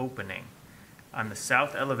window opening on the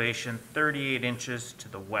south elevation 38 inches to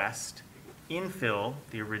the west, infill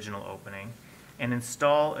the original opening, and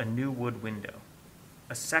install a new wood window.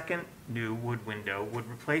 A second new wood window would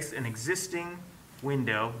replace an existing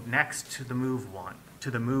window next to the moved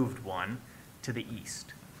one to the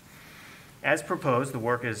east. As proposed, the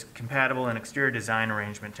work is compatible in exterior design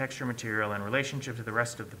arrangement, texture, material, and relationship to the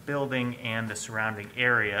rest of the building and the surrounding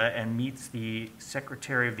area, and meets the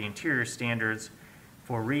Secretary of the Interior standards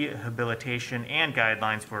for rehabilitation and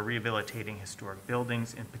guidelines for rehabilitating historic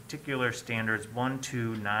buildings, in particular standards 1,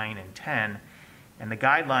 2, 9, and 10, and the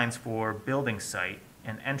guidelines for building site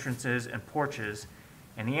and entrances and porches,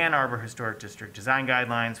 and the Ann Arbor Historic District design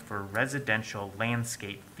guidelines for residential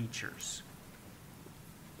landscape features.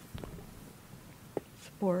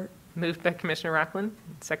 Support. Moved by Commissioner Rockland,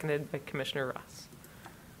 seconded by Commissioner Ross.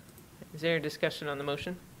 Is there a discussion on the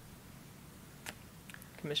motion?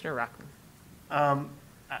 Commissioner Rockland.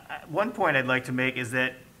 One point I'd like to make is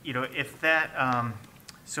that, you know, if that,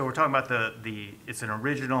 so we're talking about it's an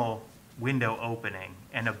original window opening,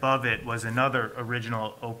 and above it was another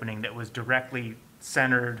original opening that was directly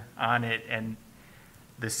centered on it, and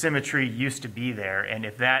the symmetry used to be there, and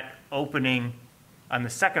if that opening on the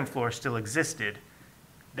second floor still existed,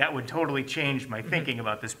 that would totally change my thinking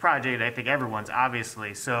about this project. I think everyone's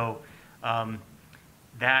obviously. So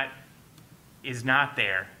that is not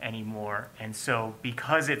there anymore. And so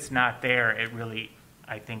because it's not there, it really,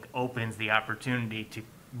 I think, opens the opportunity to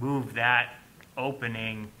move that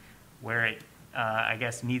opening where it, I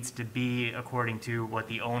guess, needs to be according to what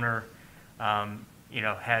the owner, you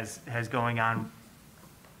know, has going on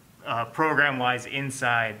program-wise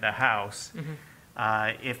inside the house.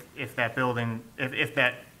 If that building, if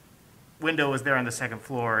that window was there on the second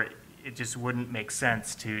floor, it just wouldn't make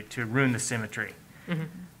sense to ruin the symmetry.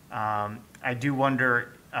 I do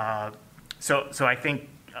wonder, so I think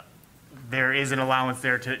there is an allowance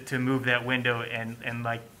there to move that window, and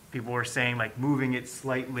like people were saying, like moving it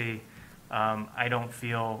slightly, I don't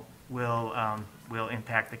feel will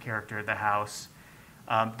impact the character of the house.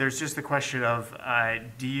 There's just the question of,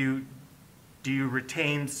 do you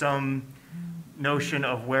retain some notion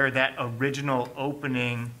of where that original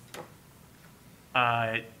opening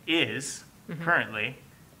is currently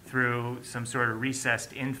through some sort of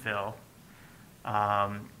recessed infill,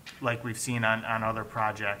 like we've seen on other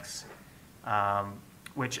projects,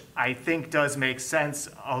 which I think does make sense,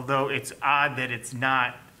 although it's odd that it's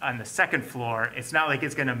not on the second floor. It's not like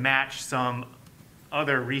it's going to match some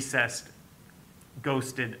other recessed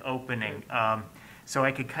ghosted opening. So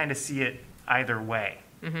I could kind of see it either way.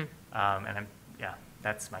 And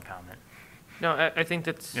that's my comment. No, I think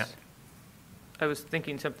that's, Yeah. I was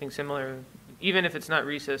thinking something similar. Even if it's not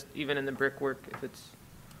recessed, even in the brickwork, if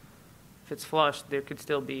it's flush, there could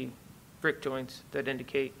still be brick joints that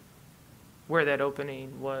indicate where that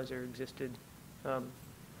opening was or existed.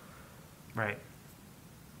 Right.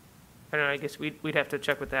 I don't know, I guess we'd have to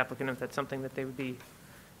check with the applicant if that's something that they would be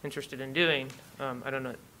interested in doing. I don't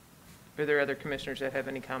know. Are there other commissioners that have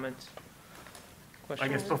any comments? I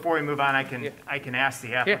Questions? guess before we move on, I can ask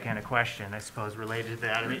the applicant a question, I suppose, related to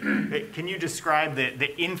that. I mean, can you describe the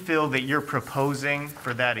infill that you're proposing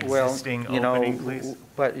for that existing opening, please?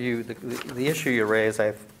 What the issue you raised,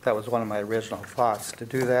 that was one of my original thoughts, to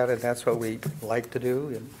do that, and that's what we like to do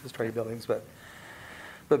in historic buildings, but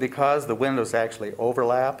because the windows actually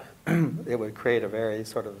overlap, it would create a very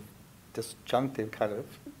sort of disjunctive kind of,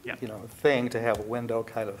 you know, thing to have a window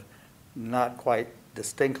kind of not quite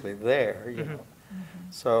distinctly there, you know.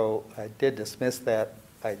 So I did dismiss that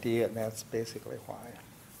idea, and that's basically why.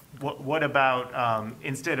 What about,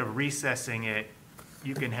 instead of recessing it,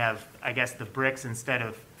 you can have, I guess, the bricks, instead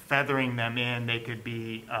of feathering them in, they could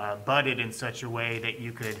be butted in such a way that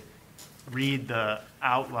you could read the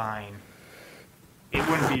outline, it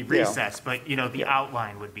wouldn't be Yeah. recessed, but, you know, the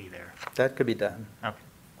outline would be there. That could be done. Okay.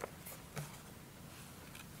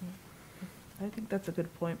 I think that's a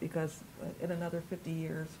good point, because in another 50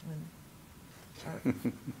 years, when our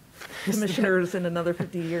commissioners in another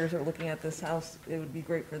 50 years are looking at this house, it would be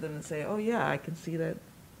great for them to say, oh, yeah, I can see that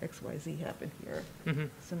XYZ happened here,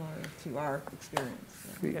 similar to our experience.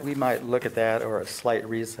 We might look at that, or a slight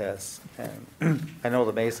recess, and I know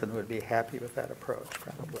the Mason would be happy with that approach,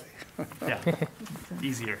 probably. Yeah,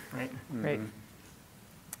 easier, right? Right.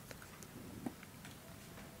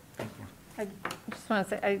 I just want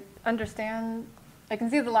to say, I understand, I can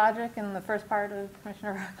see the logic in the first part of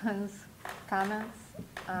Commissioner Rockland's comments,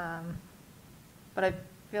 but I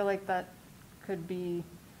feel like that could be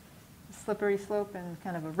a slippery slope and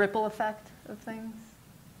kind of a ripple effect of things,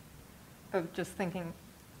 of just thinking,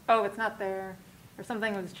 oh, it's not there, or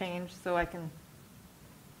something was changed, so I can,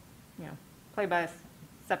 you know, play by a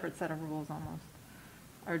separate set of rules almost,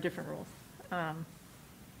 or different rules.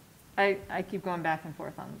 I keep going back and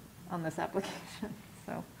forth on this application,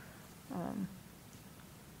 so.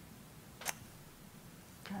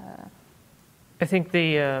 I think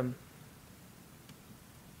the,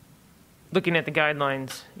 looking at the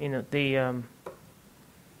guidelines, you know, the,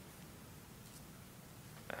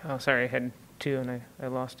 oh, sorry, I had two and I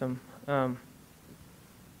lost them. I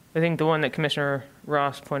think the one that Commissioner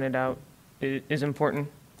Ross pointed out is important,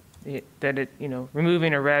 that it, you know,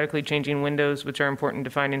 removing or radically changing windows, which are important,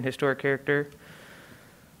 defining historic character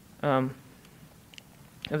of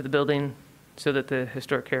the building, so that the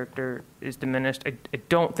historic character is diminished. I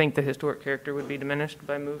don't think the historic character would be diminished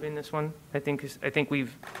by moving this one. I think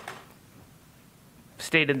we've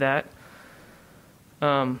stated that.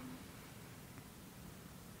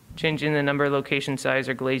 Changing the number, location, size,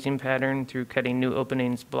 or glazing pattern through cutting new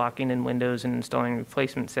openings, blocking in windows, and installing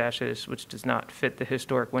replacement sashes, which does not fit the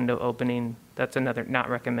historic window opening. That's another not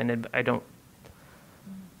recommended, but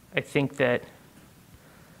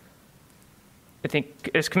I think,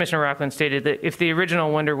 as Commissioner Rockland stated, that if the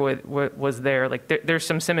original window was there, like there's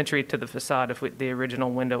some symmetry to the facade if the original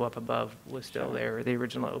window up above was still there, or the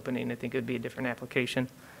original opening, I think it would be a different application.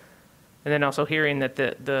 And then also hearing that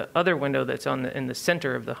the other window that's in the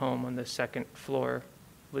center of the home on the second floor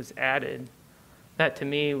was added, that to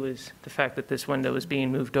me was the fact that this window was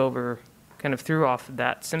being moved over, kind of threw off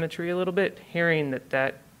that symmetry a little bit. Hearing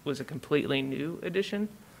that was a completely new addition,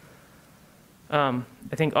 I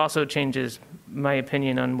think also changes my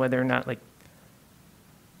opinion on whether or not, like,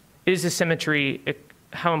 is the symmetry,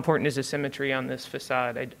 how important is the symmetry on this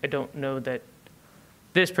facade? I don't know that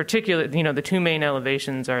this particular, you know, the two main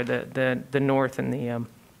elevations are the north and the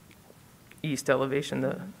east elevation.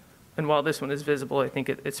 And while this one is visible, I think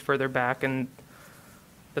it's further back, and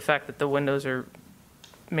the fact that the windows are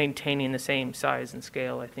maintaining the same size and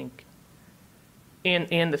scale, I think,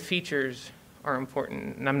 and the features are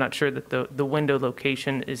important, and I'm not sure that the window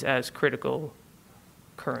location is as critical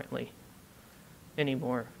currently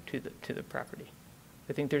anymore to the property.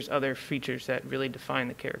 I think there's other features that really define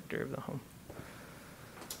the character of the home.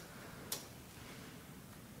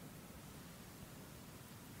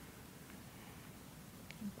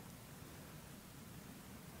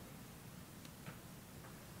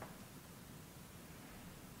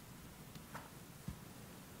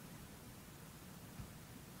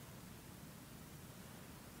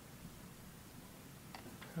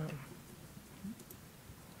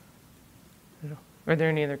 Are there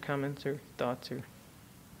any other comments or thoughts or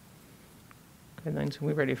guidelines? Are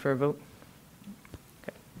we ready for a vote?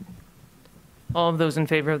 Okay. All of those in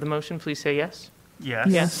favor of the motion, please say yes. Yes.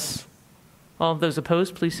 Yes. All of those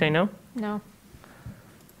opposed, please say no. No. All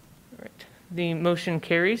right. The motion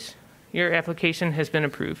carries. Your application has been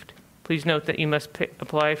approved. Please note that you must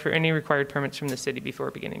apply for any required permits from the city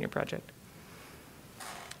before beginning your project.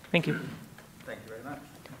 Thank you. Thank you very much.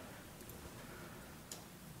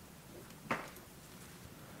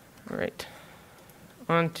 All right.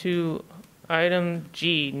 On to item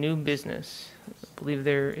G, new business. I believe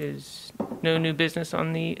there is no new business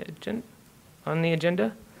on the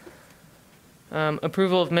agenda.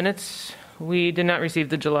 Approval of minutes. We did not receive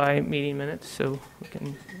the July meeting minutes, so we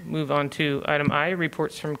can move on to item I,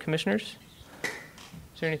 reports from commissioners.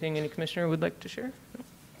 Is there anything any commissioner would like to share? No?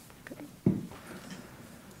 Okay.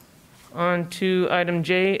 On to item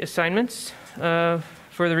J, assignments.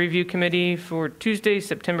 For the review committee for Tuesday,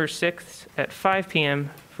 September 6th at 5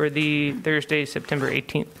 p.m. for the Thursday, September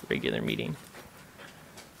 18th regular meeting.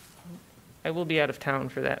 I will be out of town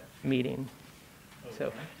for that meeting,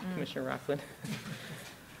 so Commissioner Rockland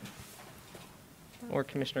or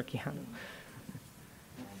Commissioner Quijano.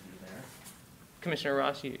 Commissioner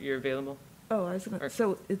Ross, you're available? Oh, I was gonna,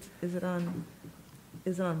 so is it on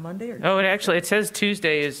Monday or? Oh, it says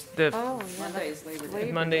Tuesday is the, Oh, yeah. Monday is Labor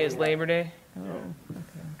Day. Monday is Labor Day. Oh, okay.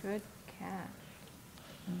 Good catch.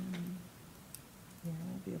 Yeah, I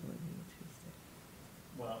won't be able to do it Tuesday.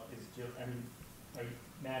 Well, is Jill,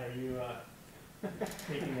 Matt, are you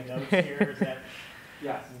taking the notes here? Is that?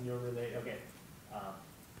 Yes. And you'll relate, okay.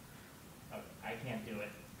 I can't do it.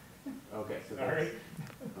 Okay, so All right.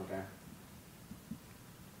 okay.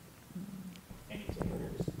 Any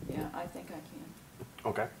takers? Yeah, I think I can.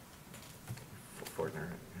 Okay. Fortner.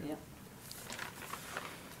 Yeah.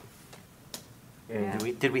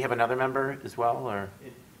 And did we have another member as well, or?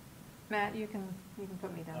 Matt, you can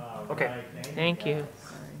put me down. Okay. Thank you.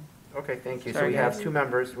 Okay, thank you. So Sorry, we have guys. 2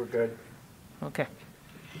 members, we're good. Okay.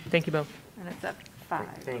 Thank you, Bill. And it's at 5.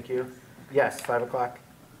 Thank you. Yes, 5 o'clock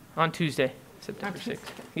On Tuesday, September 6th.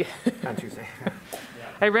 Yeah. on Tuesday.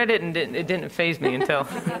 I read it and it didn't faze me until.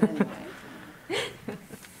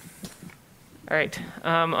 All right,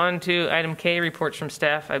 on to item K, reports from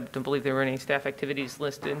staff. I don't believe there were any staff activities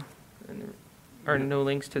listed, or no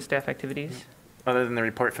links to staff activities. Other than the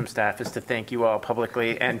report from staff, is to thank you all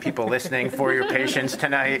publicly and people listening for your patience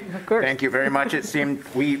tonight. Of course. Thank you very much. It seemed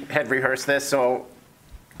we had rehearsed this, so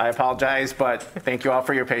I apologize, but thank you all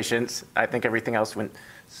for your patience. I think everything else went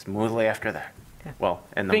smoothly after that. Yeah. Well,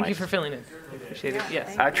 and the Thank you mics. for filling in. Appreciate it,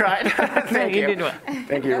 yes. I tried. Thank You you. did well.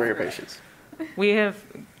 Thank you for your patience. We have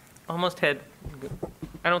almost had,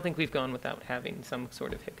 I don't think we've gone without having some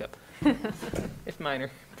sort of hiccup. If minor,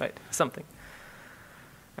 but something.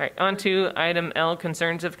 All right, on to item L,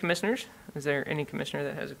 concerns of commissioners. Is there any commissioner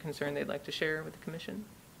that has a concern they'd like to share with the commission?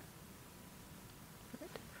 All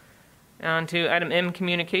right. On to item M,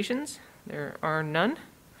 communications. There are none.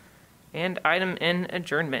 And item N,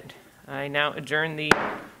 adjournment. I now adjourn the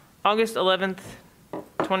August 11th,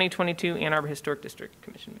 2022 Ann Arbor Historic District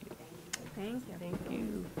Commission meeting. Thank you.